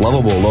milkshakes,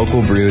 lovable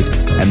local brews,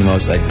 and the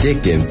most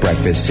addictive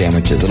breakfast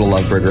sandwiches. Little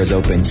Love Burger is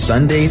open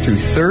Sunday through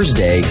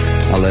Thursday,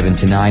 11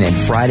 to 9, and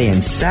Friday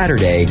and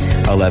Saturday,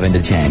 11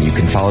 to 10. You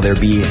can follow their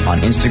beat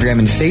on Instagram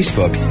and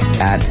Facebook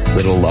at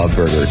Little Love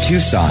Burger.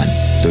 Tucson,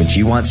 don't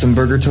you want some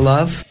burger to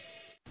love?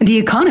 The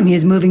economy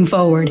is moving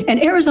forward,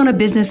 and Arizona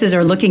businesses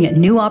are looking at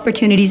new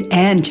opportunities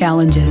and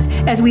challenges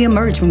as we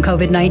emerge from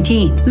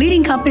COVID-19.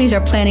 Leading companies are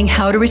planning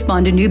how to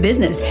respond to new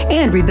business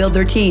and rebuild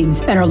their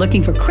teams, and are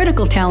looking for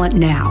critical talent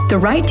now. The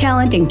right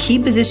talent in key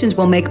positions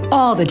will make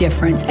all the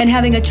difference, and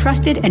having a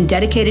trusted and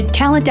dedicated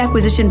talent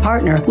acquisition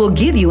partner will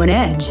give you an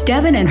edge.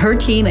 Devin and her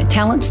team at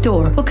Talent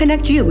Store will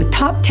connect you with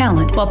top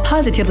talent while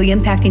positively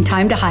impacting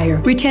time to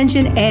hire,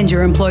 retention, and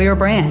your employer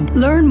brand.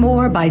 Learn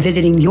more by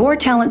visiting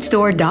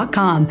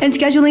yourtalentstore.com and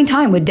schedule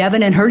time with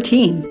Devin and her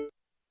team.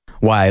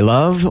 Why I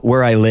love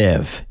where I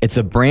live. It's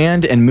a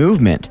brand and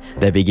movement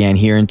that began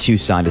here in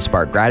Tucson to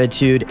spark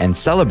gratitude and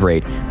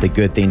celebrate the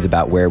good things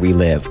about where we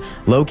live.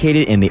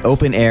 Located in the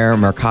open-air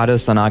Mercado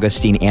San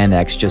Agustin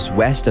Annex just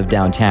west of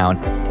downtown,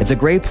 it's a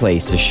great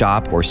place to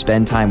shop or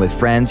spend time with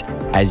friends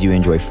as you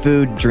enjoy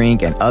food,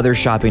 drink, and other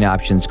shopping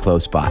options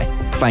close by.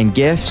 Find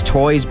gifts,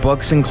 toys,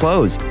 books, and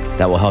clothes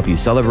that will help you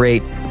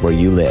celebrate where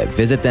you live.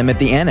 Visit them at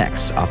the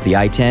Annex off the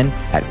I-10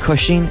 at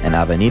Cushing and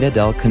Avenida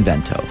del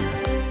Convento.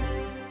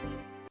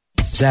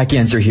 Zach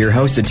Yenser here,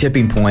 host of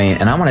Tipping Point,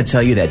 and I want to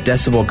tell you that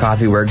Decibel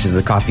Coffee Works is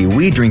the coffee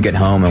we drink at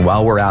home and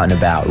while we're out and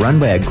about. Run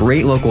by a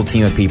great local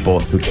team of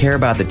people who care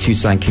about the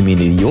Tucson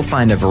community. You'll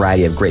find a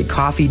variety of great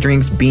coffee,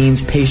 drinks,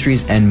 beans,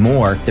 pastries, and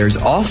more. There's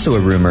also a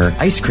rumor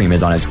ice cream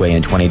is on its way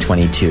in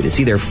 2022. To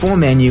see their full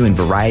menu and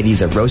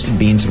varieties of roasted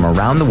beans from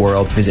around the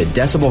world, visit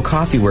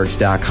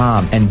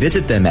DecibelCoffeeWorks.com and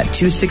visit them at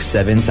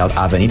 267 South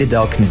Avenida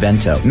del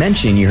Convento.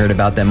 Mention you heard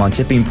about them on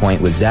Tipping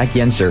Point with Zach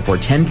Yenser for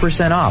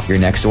 10% off your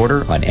next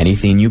order on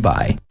anything you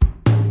buy.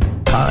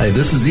 Hi,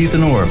 this is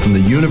Ethan Orr from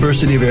the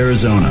University of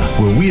Arizona,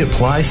 where we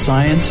apply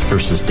science for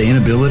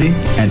sustainability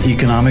and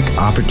economic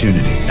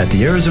opportunity. At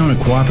the Arizona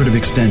Cooperative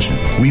Extension,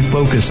 we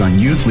focus on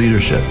youth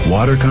leadership,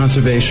 water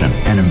conservation,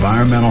 and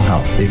environmental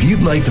health. If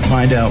you'd like to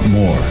find out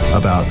more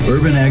about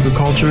urban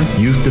agriculture,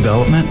 youth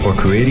development, or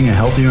creating a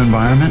healthier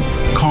environment,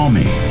 call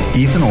me,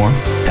 Ethan Orr,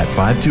 at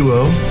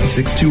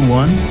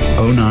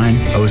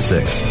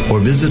 520-621-0906, or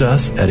visit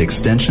us at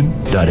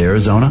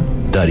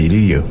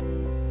extension.arizona.edu.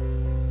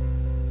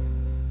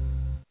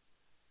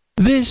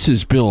 This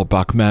is Bill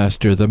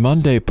Buckmaster, the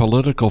Monday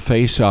Political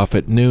Face-Off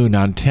at noon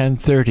on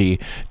 1030,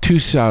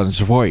 Tucson's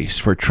voice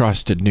for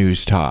trusted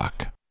news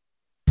talk.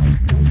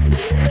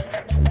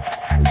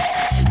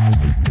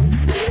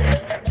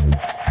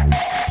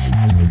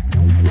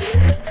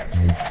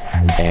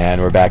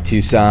 And we're back,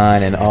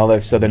 Tucson and all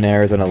of Southern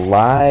Arizona,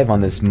 live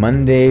on this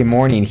Monday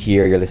morning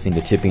here. You're listening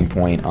to Tipping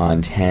Point on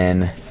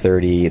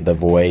 1030 The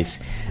Voice.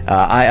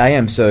 I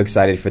am so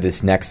excited for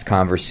this next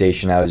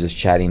conversation. I was just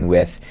chatting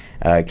with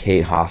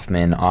Kate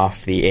Hoffman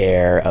off the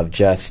air of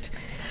just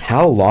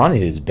how long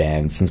it has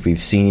been since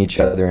we've seen each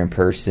other in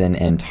person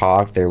and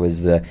talked. There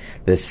was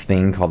this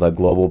thing called a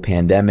global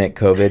pandemic,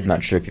 COVID.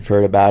 Not sure if you've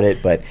heard about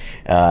it, but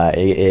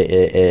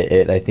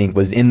it I think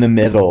was in the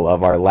middle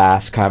of our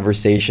last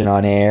conversation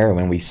on air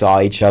when we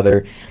saw each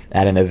other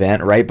at an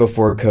event right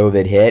before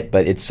COVID hit.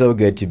 But it's so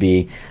good to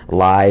be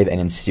live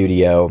and in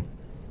studio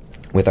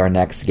with our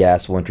next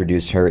guest. We'll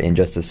introduce her in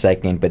just a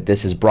second, but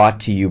this is brought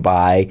to you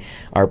by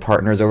our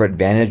partners over at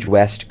Vantage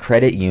West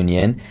Credit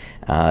Union.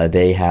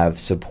 They have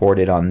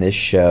supported on this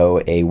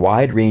show a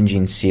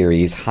wide-ranging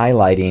series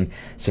highlighting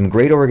some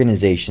great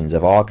organizations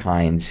of all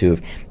kinds who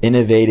have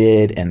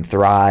innovated and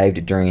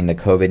thrived during the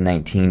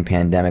COVID-19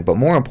 pandemic, but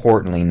more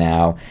importantly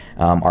now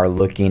are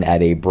looking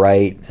at a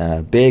bright,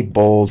 big,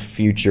 bold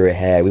future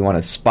ahead. We want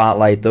to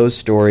spotlight those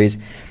stories.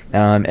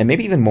 And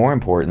maybe even more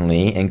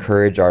importantly,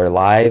 encourage our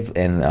live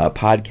and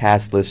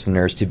podcast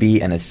listeners to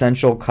be an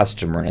essential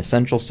customer, an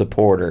essential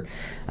supporter,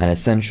 an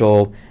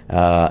essential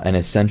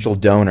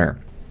donor.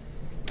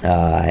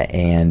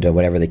 And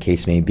whatever the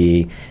case may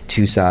be,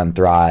 Tucson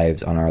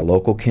thrives on our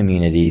local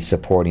community,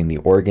 supporting the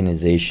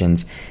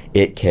organizations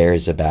it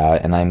cares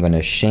about. And I'm going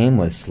to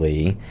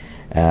shamelessly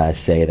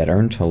say that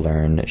Earn to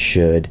Learn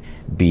should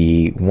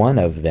be one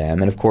of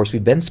them. And of course,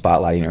 we've been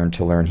spotlighting Earn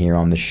to Learn here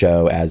on the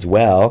show as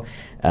well.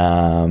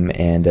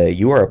 And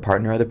you are a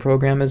partner of the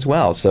program as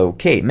well. So,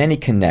 Kate, many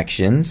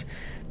connections.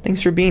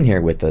 Thanks for being here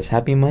with us.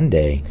 Happy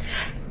Monday.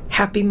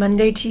 Happy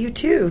Monday to you,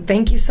 too.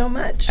 Thank you so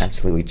much.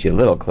 Absolutely. A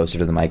little closer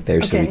to the mic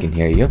there so we can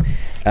hear you.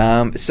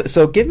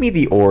 So give me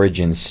the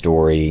origin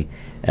story,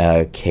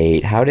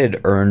 Kate. How did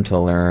Earn to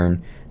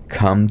Learn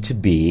come to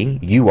be?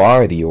 You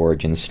are the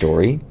origin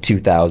story,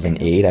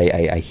 2008,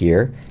 I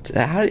hear.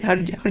 How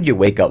did you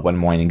wake up one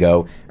morning and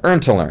go,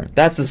 Earn to Learn,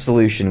 that's the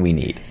solution we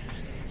need?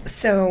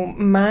 So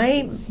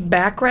my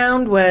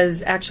background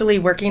was actually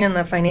working in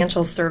the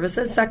financial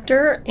services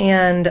sector,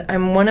 and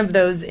I'm one of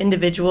those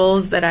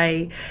individuals that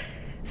I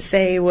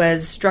say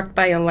was struck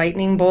by a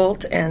lightning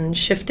bolt and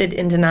shifted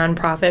into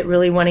nonprofit,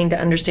 really wanting to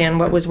understand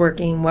what was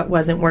working, what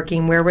wasn't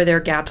working, where were there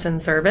gaps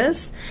in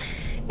service.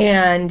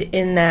 And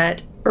in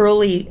that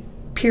early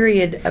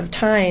period of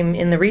time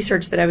in the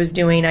research that I was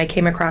doing, I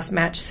came across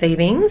Match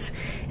Savings,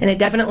 and it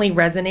definitely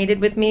resonated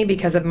with me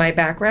because of my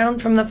background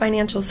from the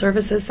financial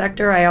services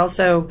sector. I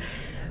also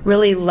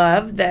really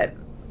loved that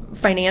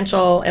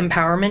financial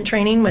empowerment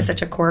training was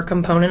such a core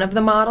component of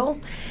the model.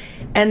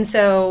 And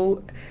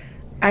so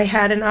I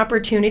had an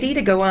opportunity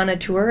to go on a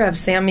tour of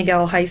San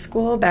Miguel High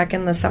School back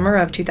in the summer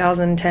of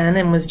 2010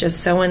 and was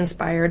just so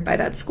inspired by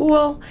that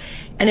school.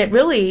 And it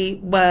really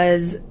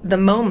was the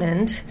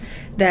moment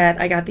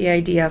that I got the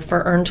idea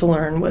for Earn to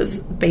Learn was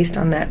based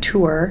on that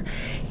tour.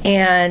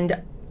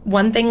 And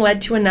one thing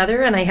led to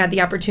another, and I had the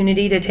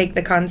opportunity to take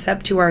the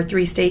concept to our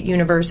 3 state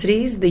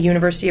universities, the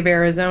University of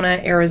Arizona,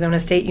 Arizona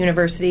State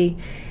University,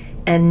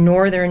 and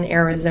Northern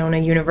Arizona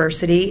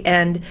University.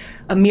 And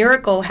a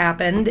miracle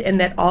happened in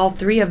that all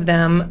 3 of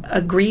them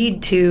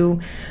agreed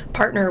to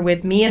partner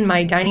with me and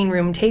my dining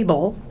room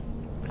table,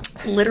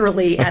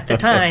 literally at the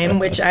time,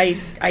 which I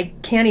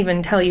can't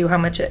even tell you how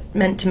much it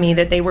meant to me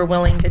that they were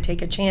willing to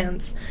take a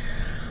chance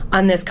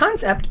on this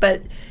concept.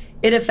 But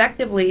it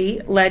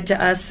effectively led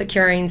to us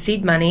securing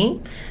seed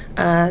money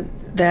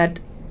that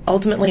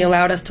ultimately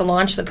allowed us to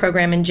launch the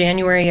program in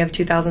January of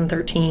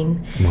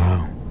 2013.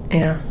 Wow.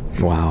 Yeah.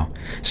 Wow.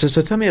 So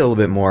tell me a little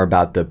bit more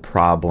about the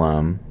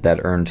problem that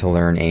Earn to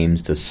Learn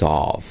aims to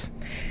solve.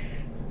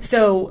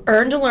 So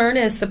Earn to Learn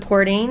is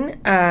supporting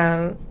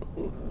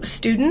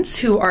students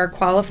who are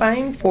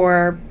qualifying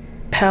for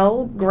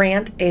Pell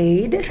Grant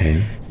aid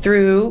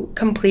through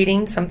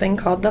completing something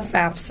called the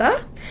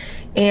FAFSA.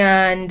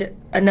 And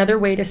another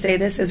way to say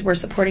this is we're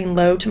supporting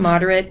low to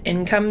moderate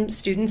income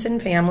students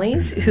and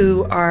families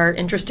who are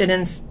interested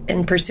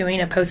in pursuing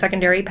a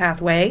post-secondary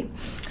pathway.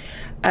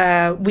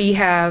 We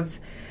have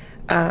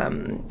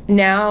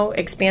now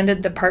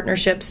expanded the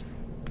partnerships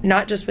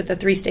not just with the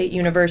 3 state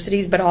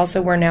universities, but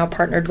also we're now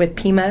partnered with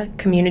Pima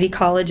Community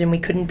College, and we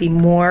couldn't be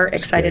more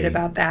excited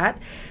about that.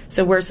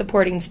 So we're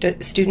supporting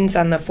students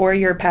on the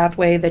 4-year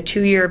pathway, the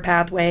 2-year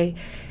pathway,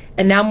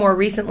 and now more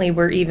recently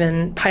we're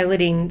even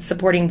piloting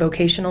supporting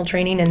vocational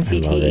training and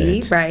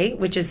CTE, right,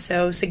 which is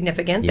so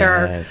significant. There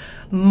are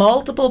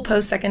multiple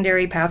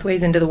post-secondary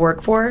pathways into the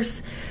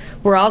workforce.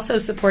 We're also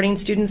supporting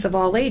students of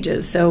all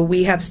ages. So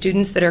we have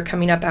students that are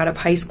coming up out of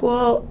high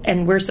school,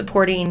 and we're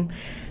supporting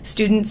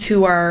students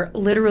who are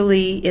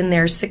literally in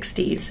their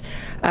 60s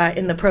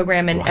in the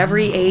program, and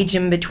every age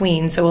in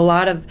between. So a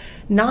lot of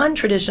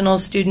non-traditional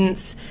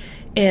students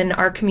in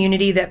our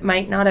community that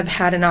might not have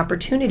had an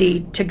opportunity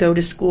to go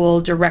to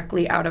school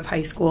directly out of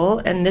high school,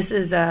 and this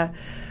is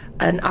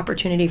an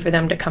opportunity for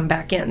them to come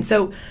back in.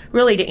 So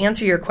really, to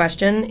answer your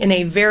question in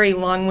a very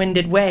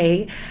long-winded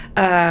way,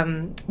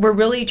 we're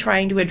really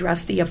trying to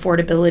address the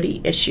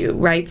affordability issue,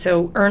 right?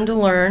 So Earn to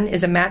Learn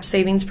is a match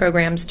savings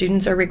program.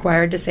 Students are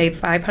required to save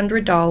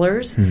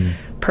 $500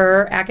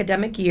 per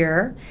academic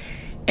year,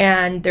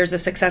 and there's a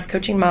success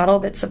coaching model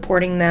that's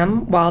supporting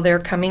them while they're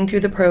coming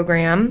through the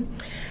program.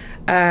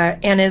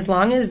 And as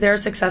long as they're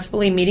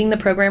successfully meeting the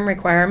program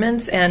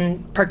requirements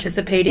and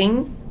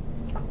participating,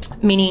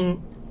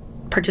 meaning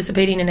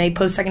participating in a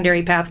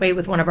post-secondary pathway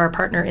with one of our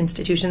partner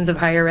institutions of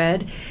higher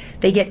ed,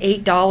 they get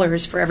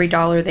 $8 for every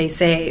dollar they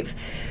save.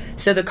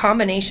 So the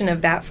combination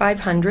of that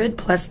 $500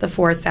 plus the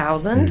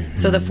 $4,000,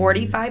 so the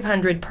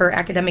 $4,500 per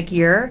academic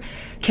year,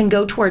 can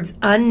go towards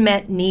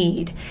unmet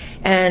need.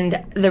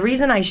 And the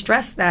reason I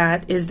stress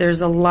that is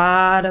there's a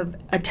lot of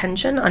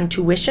attention on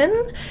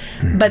tuition,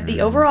 but the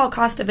overall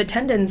cost of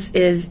attendance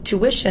is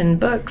tuition,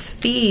 books,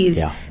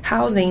 fees,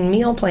 housing,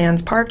 meal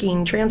plans,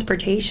 parking,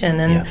 transportation.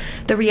 And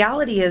the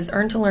reality is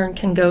Earn to Learn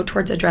can go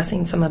towards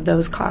addressing some of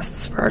those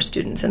costs for our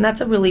students. And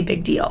that's a really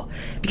big deal,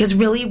 because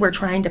really we're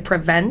trying to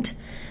prevent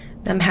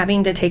them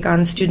having to take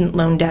on student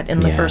loan debt in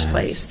the first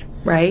place,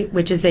 right?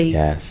 Which is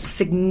a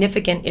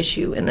significant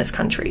issue in this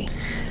country.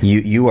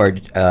 You are.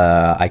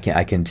 I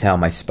can tell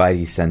my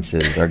spidey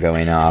senses are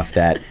going off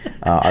that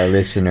our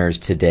listeners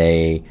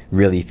today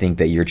really think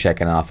that you're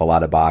checking off a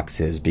lot of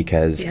boxes,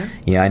 because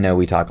I know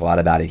we talk a lot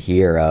about it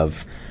here.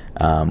 Of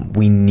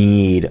we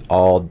need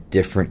all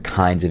different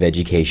kinds of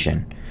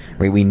education.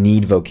 Right? We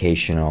need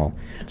vocational.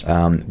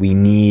 We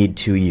need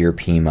 2-year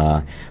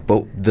Pima.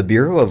 But the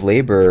Bureau of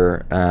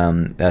Labor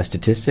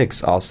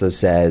statistics also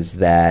says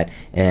that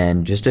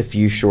in just a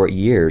few short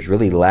years,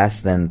 really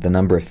less than the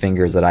number of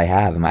fingers that I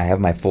have, and I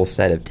have my full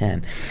set of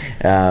 10,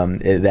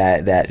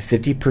 that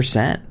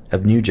 50%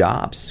 of new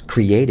jobs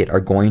created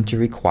are going to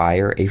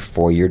require a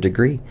 4-year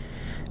degree.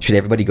 Should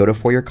everybody go to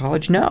 4-year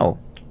college? No.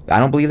 I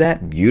don't believe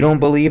that. You don't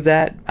believe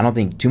that. I don't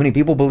think too many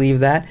people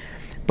believe that.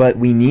 But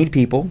we need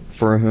people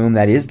for whom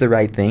that is the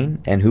right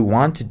thing and who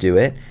want to do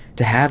it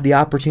to have the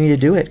opportunity to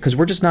do it, because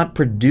we're just not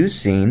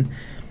producing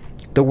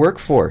the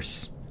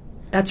workforce.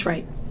 That's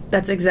right.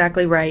 That's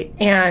exactly right.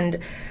 And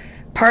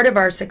part of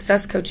our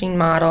success coaching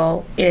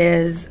model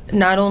is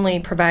not only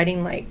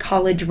providing like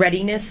college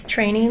readiness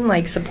training,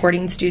 like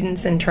supporting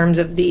students in terms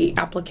of the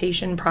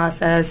application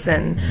process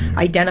and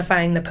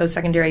identifying the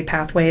post-secondary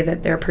pathway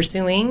that they're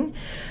pursuing,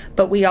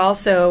 but we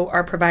also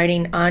are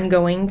providing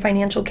ongoing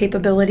financial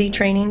capability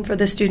training for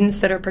the students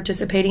that are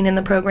participating in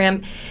the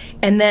program.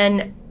 And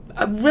then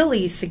a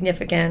really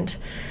significant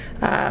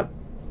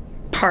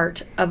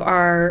part of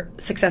our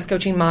success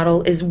coaching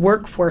model is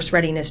workforce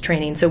readiness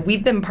training. So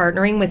we've been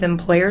partnering with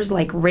employers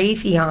like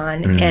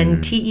Raytheon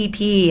and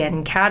TEP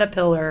and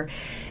Caterpillar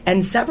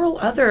and several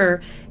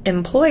other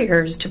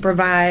employers to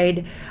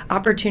provide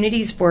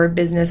opportunities for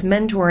business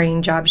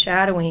mentoring, job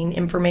shadowing,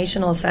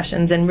 informational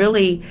sessions, and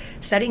really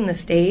setting the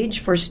stage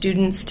for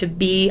students to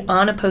be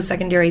on a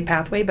post-secondary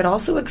pathway, but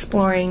also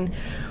exploring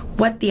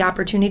what the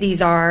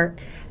opportunities are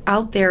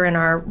out there in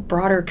our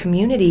broader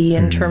community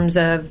in terms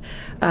of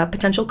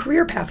potential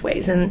career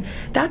pathways. And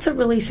that's a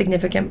really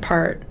significant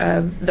part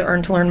of the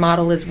Earn to Learn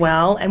model as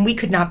well. And we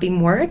could not be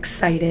more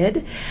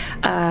excited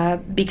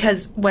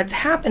because what's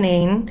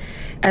happening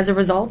as a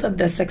result of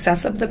the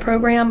success of the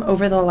program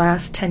over the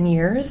last 10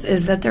 years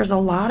is that there's a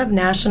lot of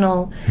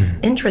national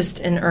interest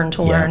in Earn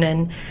to Learn.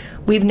 And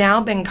we've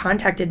now been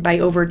contacted by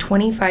over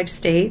 25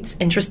 states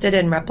interested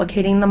in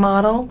replicating the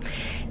model.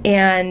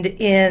 And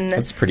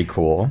that's pretty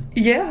cool.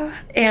 Yeah.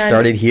 And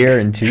started here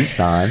in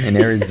Tucson, in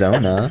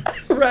Arizona.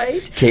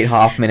 Right. Kate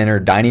Hoffman and her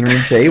dining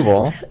room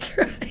table. That's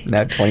right.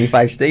 Now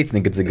 25 states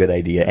think it's a good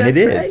idea. And That's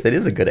it is. right. It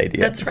is a good idea.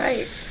 That's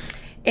right.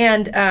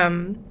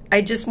 And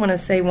I just want to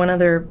say one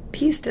other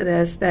piece to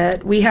this,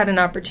 that we had an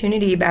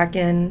opportunity back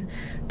in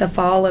the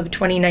fall of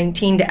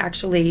 2019 to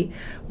actually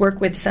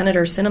work with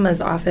Senator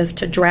Sinema's office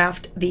to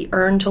draft the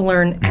Earn to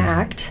Learn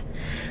Act,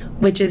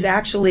 which is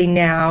actually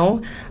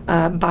now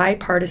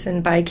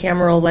bipartisan,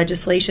 bicameral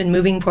legislation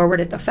moving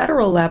forward at the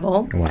federal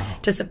level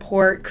to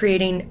support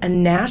creating a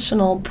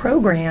national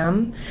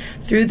program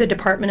through the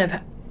Department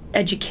of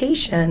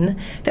Education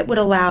that would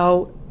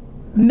allow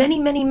many,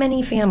 many,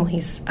 many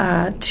families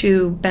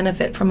to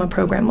benefit from a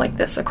program like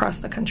this across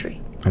the country.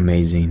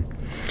 Amazing.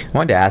 I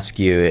wanted to ask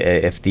you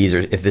if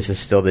this is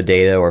still the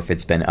data or if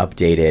it's been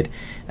updated.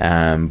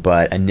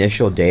 But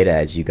initial data,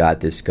 as you got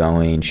this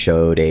going,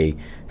 showed a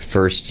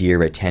first-year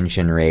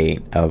retention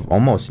rate of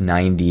almost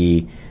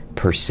 90%.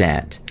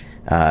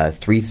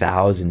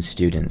 3,000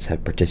 students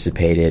have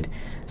participated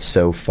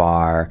so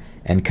far,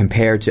 and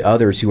compared to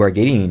others who are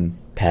getting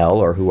Pell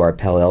or who are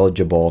Pell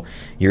eligible,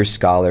 your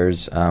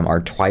scholars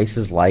are twice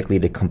as likely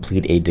to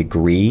complete a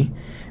degree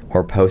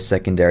or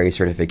post-secondary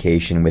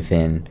certification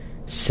within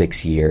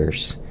 6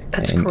 years.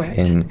 That's correct.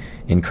 In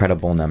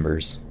incredible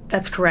numbers.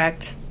 That's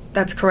correct.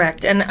 That's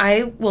correct. And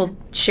I will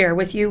share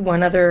with you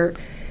one other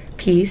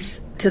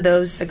piece to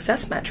those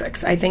success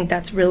metrics. I think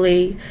that's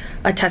really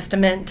a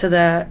testament to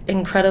the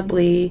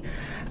incredibly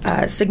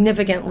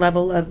significant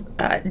level of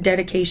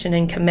dedication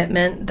and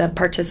commitment the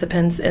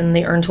participants in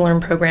the Earn to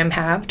Learn program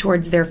have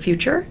towards their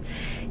future.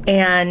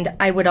 And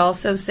I would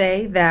also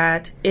say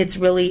that it's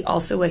really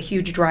also a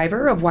huge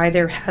driver of why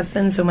there has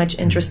been so much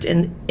interest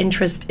in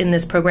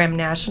this program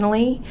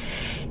nationally.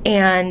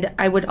 And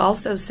I would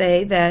also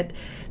say that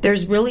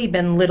there's really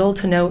been little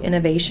to no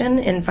innovation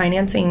in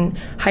financing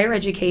higher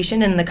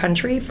education in the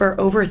country for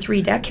over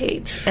 3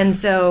 decades. And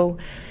so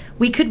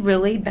we could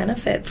really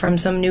benefit from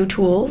some new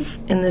tools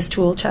in this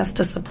tool chest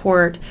to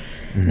support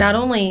not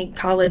only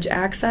college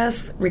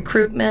access,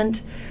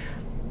 recruitment,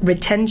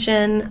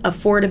 retention,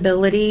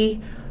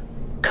 affordability,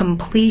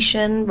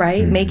 completion,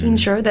 right? Making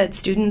sure that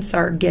students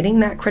are getting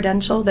that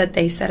credential that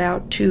they set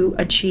out to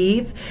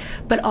achieve,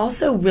 but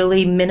also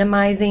really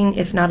minimizing,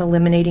 if not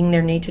eliminating,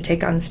 their need to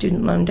take on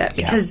student loan debt,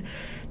 because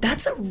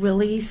that's a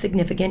really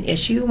significant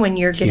issue when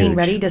you're getting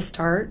ready to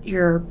start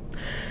your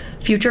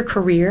future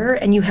career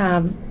and you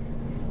have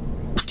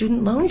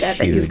student loan debt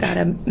that you've got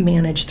to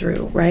manage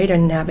through, right,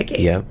 and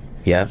navigate. Yep.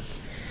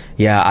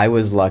 Yeah, I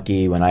was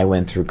lucky when I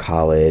went through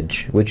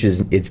college,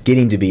 it's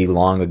getting to be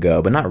long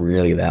ago, but not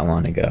really that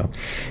long ago.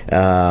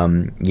 I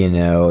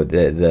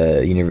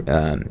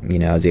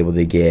was able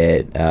to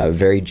get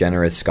very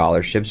generous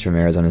scholarships from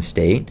Arizona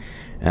State,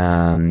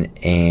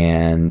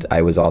 and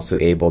I was also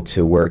able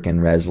to work in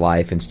res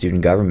life and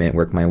student government,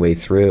 work my way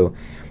through,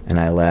 and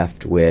I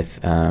left with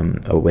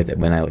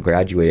when I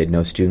graduated,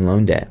 no student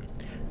loan debt.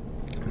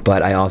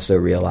 But I also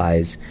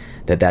realize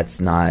that that's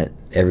not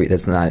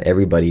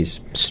everybody's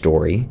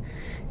story,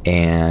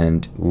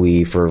 and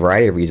we, for a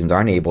variety of reasons,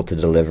 aren't able to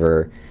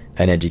deliver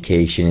an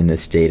education in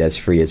this state as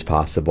free as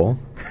possible,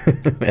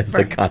 as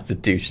the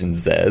Constitution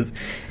says.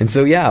 And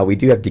so, we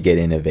do have to get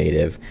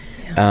innovative.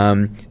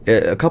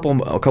 A couple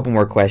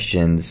more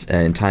questions,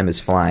 and time is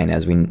flying,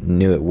 as we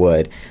knew it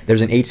would.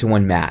 There's an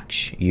 8-to-1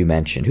 match you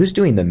mentioned. Who's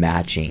doing the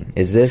matching?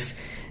 Is this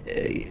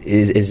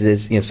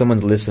if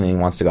someone's listening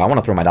and wants to go, I want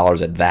to throw my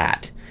dollars at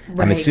that.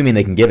 Right. I'm assuming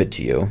they can give it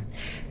to you.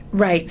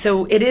 Right.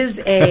 So it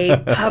is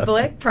a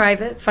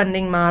public-private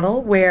funding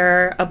model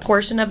where a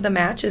portion of the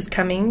match is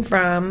coming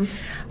from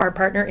our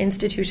partner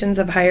institutions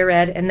of higher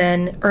ed, and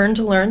then Earn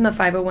to Learn, the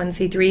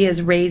 501c3,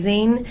 is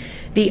raising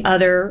the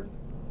other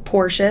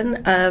portion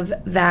of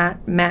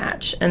that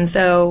match. And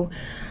so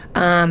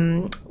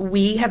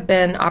we have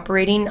been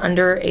operating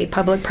under a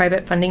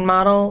public-private funding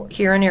model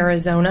here in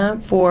Arizona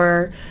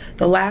for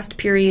the last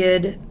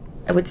period,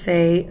 I would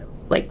say,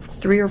 like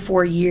 3 or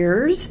 4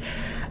 years.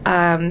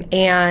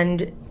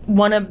 And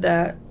one of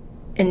the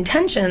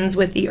intentions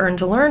with the Earn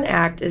to Learn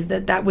Act is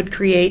that would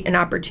create an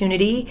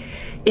opportunity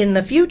in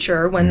the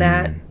future when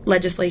that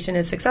legislation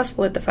is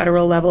successful at the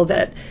federal level,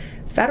 that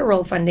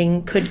federal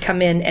funding could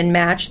come in and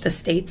match the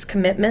state's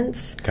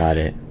commitments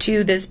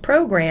to this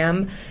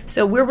program.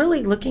 So we're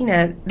really looking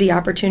at the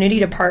opportunity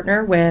to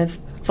partner with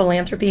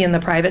philanthropy in the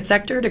private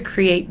sector to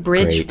create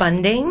bridge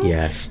funding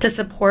to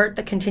support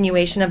the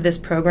continuation of this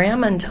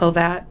program until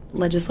that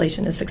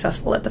legislation is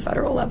successful at the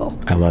federal level.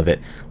 I love it.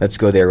 Let's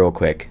go there real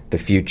quick. The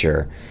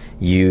future.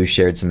 You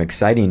shared some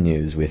exciting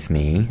news with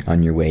me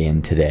on your way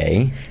in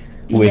today,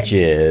 which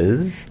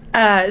is...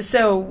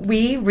 So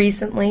we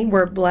recently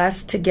were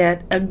blessed to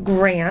get a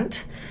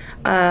grant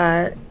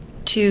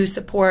to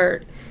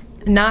support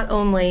not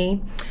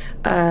only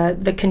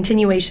the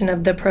continuation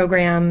of the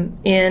program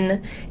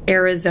in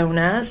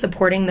Arizona,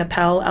 supporting the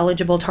Pell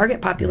eligible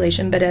target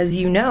population, but as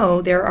you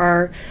know, there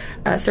are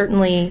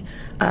certainly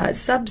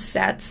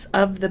subsets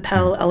of the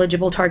Pell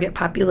eligible target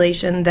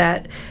population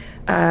that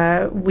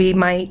we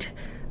might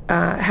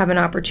have an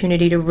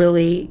opportunity to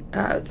really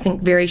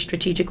think very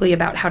strategically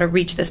about how to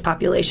reach this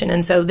population.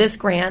 And so this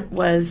grant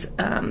was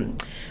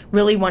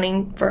really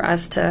wanting for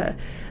us to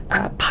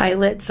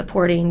pilot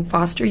supporting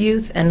foster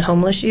youth and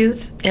homeless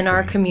youth in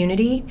our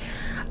community.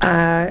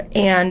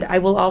 And I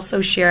will also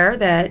share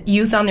that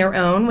Youth on Their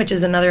Own, which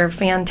is another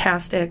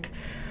fantastic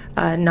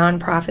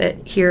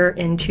nonprofit here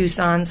in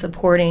Tucson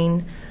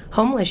supporting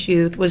homeless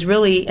youth, was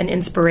really an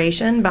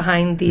inspiration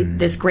behind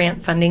this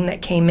grant funding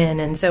that came in.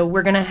 And so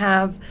we're going to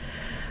have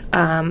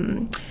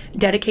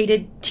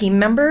dedicated team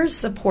members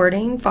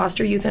supporting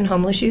foster youth and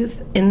homeless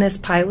youth in this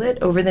pilot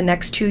over the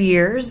next 2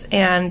 years,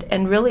 and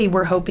really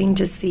we're hoping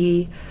to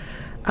see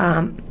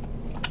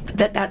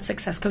that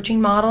success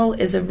coaching model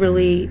is a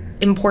really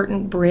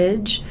important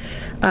bridge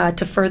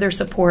to further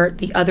support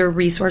the other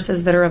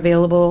resources that are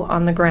available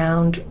on the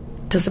ground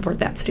to support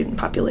that student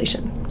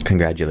population.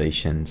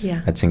 Congratulations.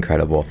 Yeah. That's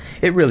incredible.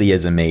 It really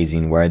is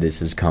amazing where this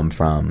has come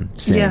from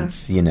since,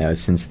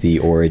 since the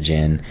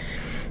origin.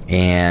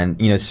 And,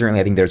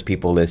 certainly I think there's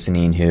people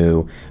listening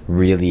who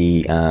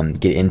really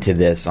get into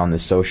this on the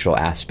social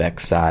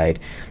aspect side,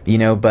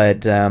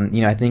 but,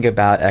 I think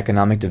about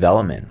economic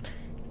development,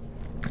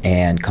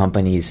 and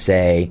companies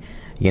say,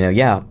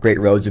 great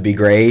roads would be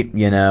great,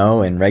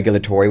 and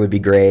regulatory would be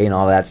great and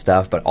all that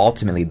stuff, but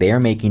ultimately they are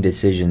making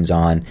decisions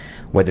on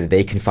whether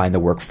they can find the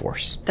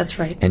workforce. That's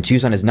right. And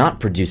Tucson is not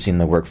producing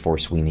the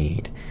workforce we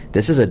need.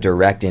 This is a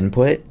direct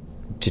input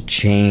to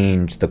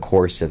change the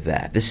course of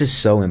that. This is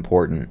so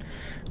important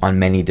on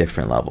many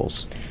different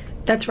levels.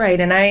 That's right.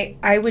 And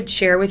I would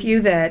share with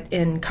you that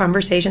in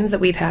conversations that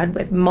we've had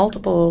with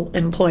multiple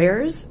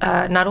employers,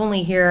 not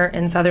only here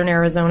in Southern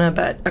Arizona,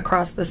 but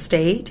across the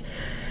state,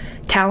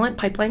 talent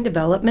pipeline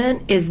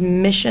development is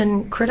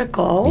mission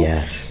critical.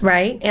 Yes.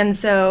 Right? And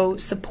so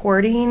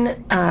supporting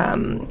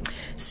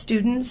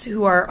students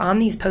who are on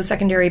these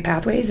post-secondary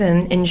pathways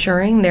and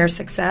ensuring their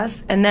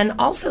success. And then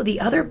also the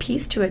other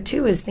piece to it,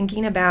 too, is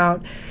thinking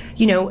about,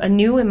 a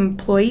new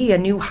employee, a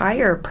new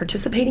hire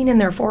participating in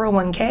their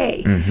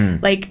 401k.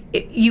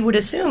 Mm-hmm. You would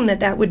assume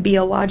that would be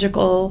a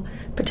logical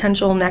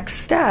potential next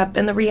step.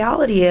 And the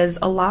reality is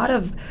a lot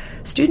of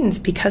students,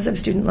 because of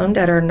student loan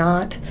debt, are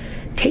not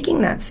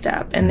taking that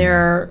step, and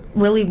they're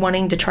really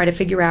wanting to try to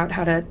figure out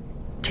how to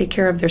take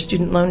care of their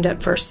student loan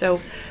debt first.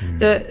 So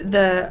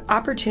the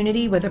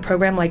opportunity with a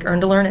program like Earn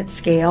to Learn at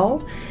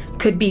scale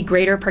could be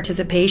greater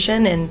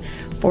participation in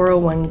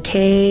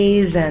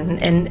 401ks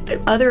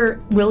and other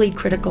really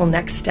critical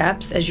next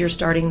steps as you're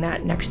starting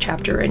that next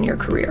chapter in your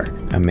career.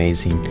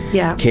 Amazing.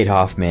 Yeah. Kate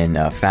Hoffman,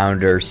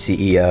 founder,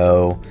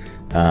 CEO,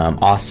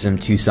 awesome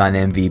Tucson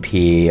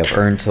MVP of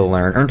Earn to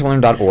Learn.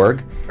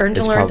 EarnToLearn.org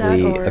is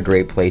probably a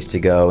great place to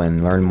go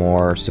and learn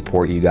more,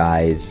 support you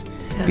guys,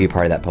 be a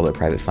part of that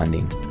public-private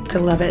funding. I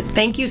love it.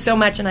 Thank you so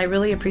much, and I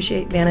really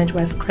appreciate Vantage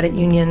West Credit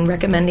Union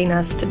recommending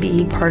us to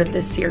be part of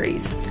this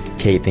series.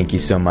 Kate, thank you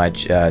so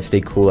much.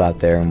 Stay cool out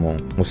there, and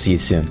we'll see you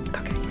soon.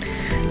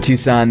 Okay.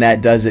 Tucson,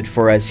 that does it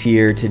for us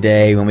here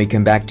today. When we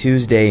come back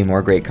Tuesday,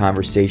 more great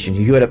conversation.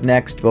 You up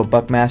next, Bill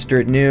Buckmaster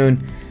at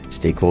noon.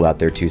 Stay cool out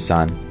there,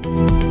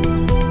 Tucson.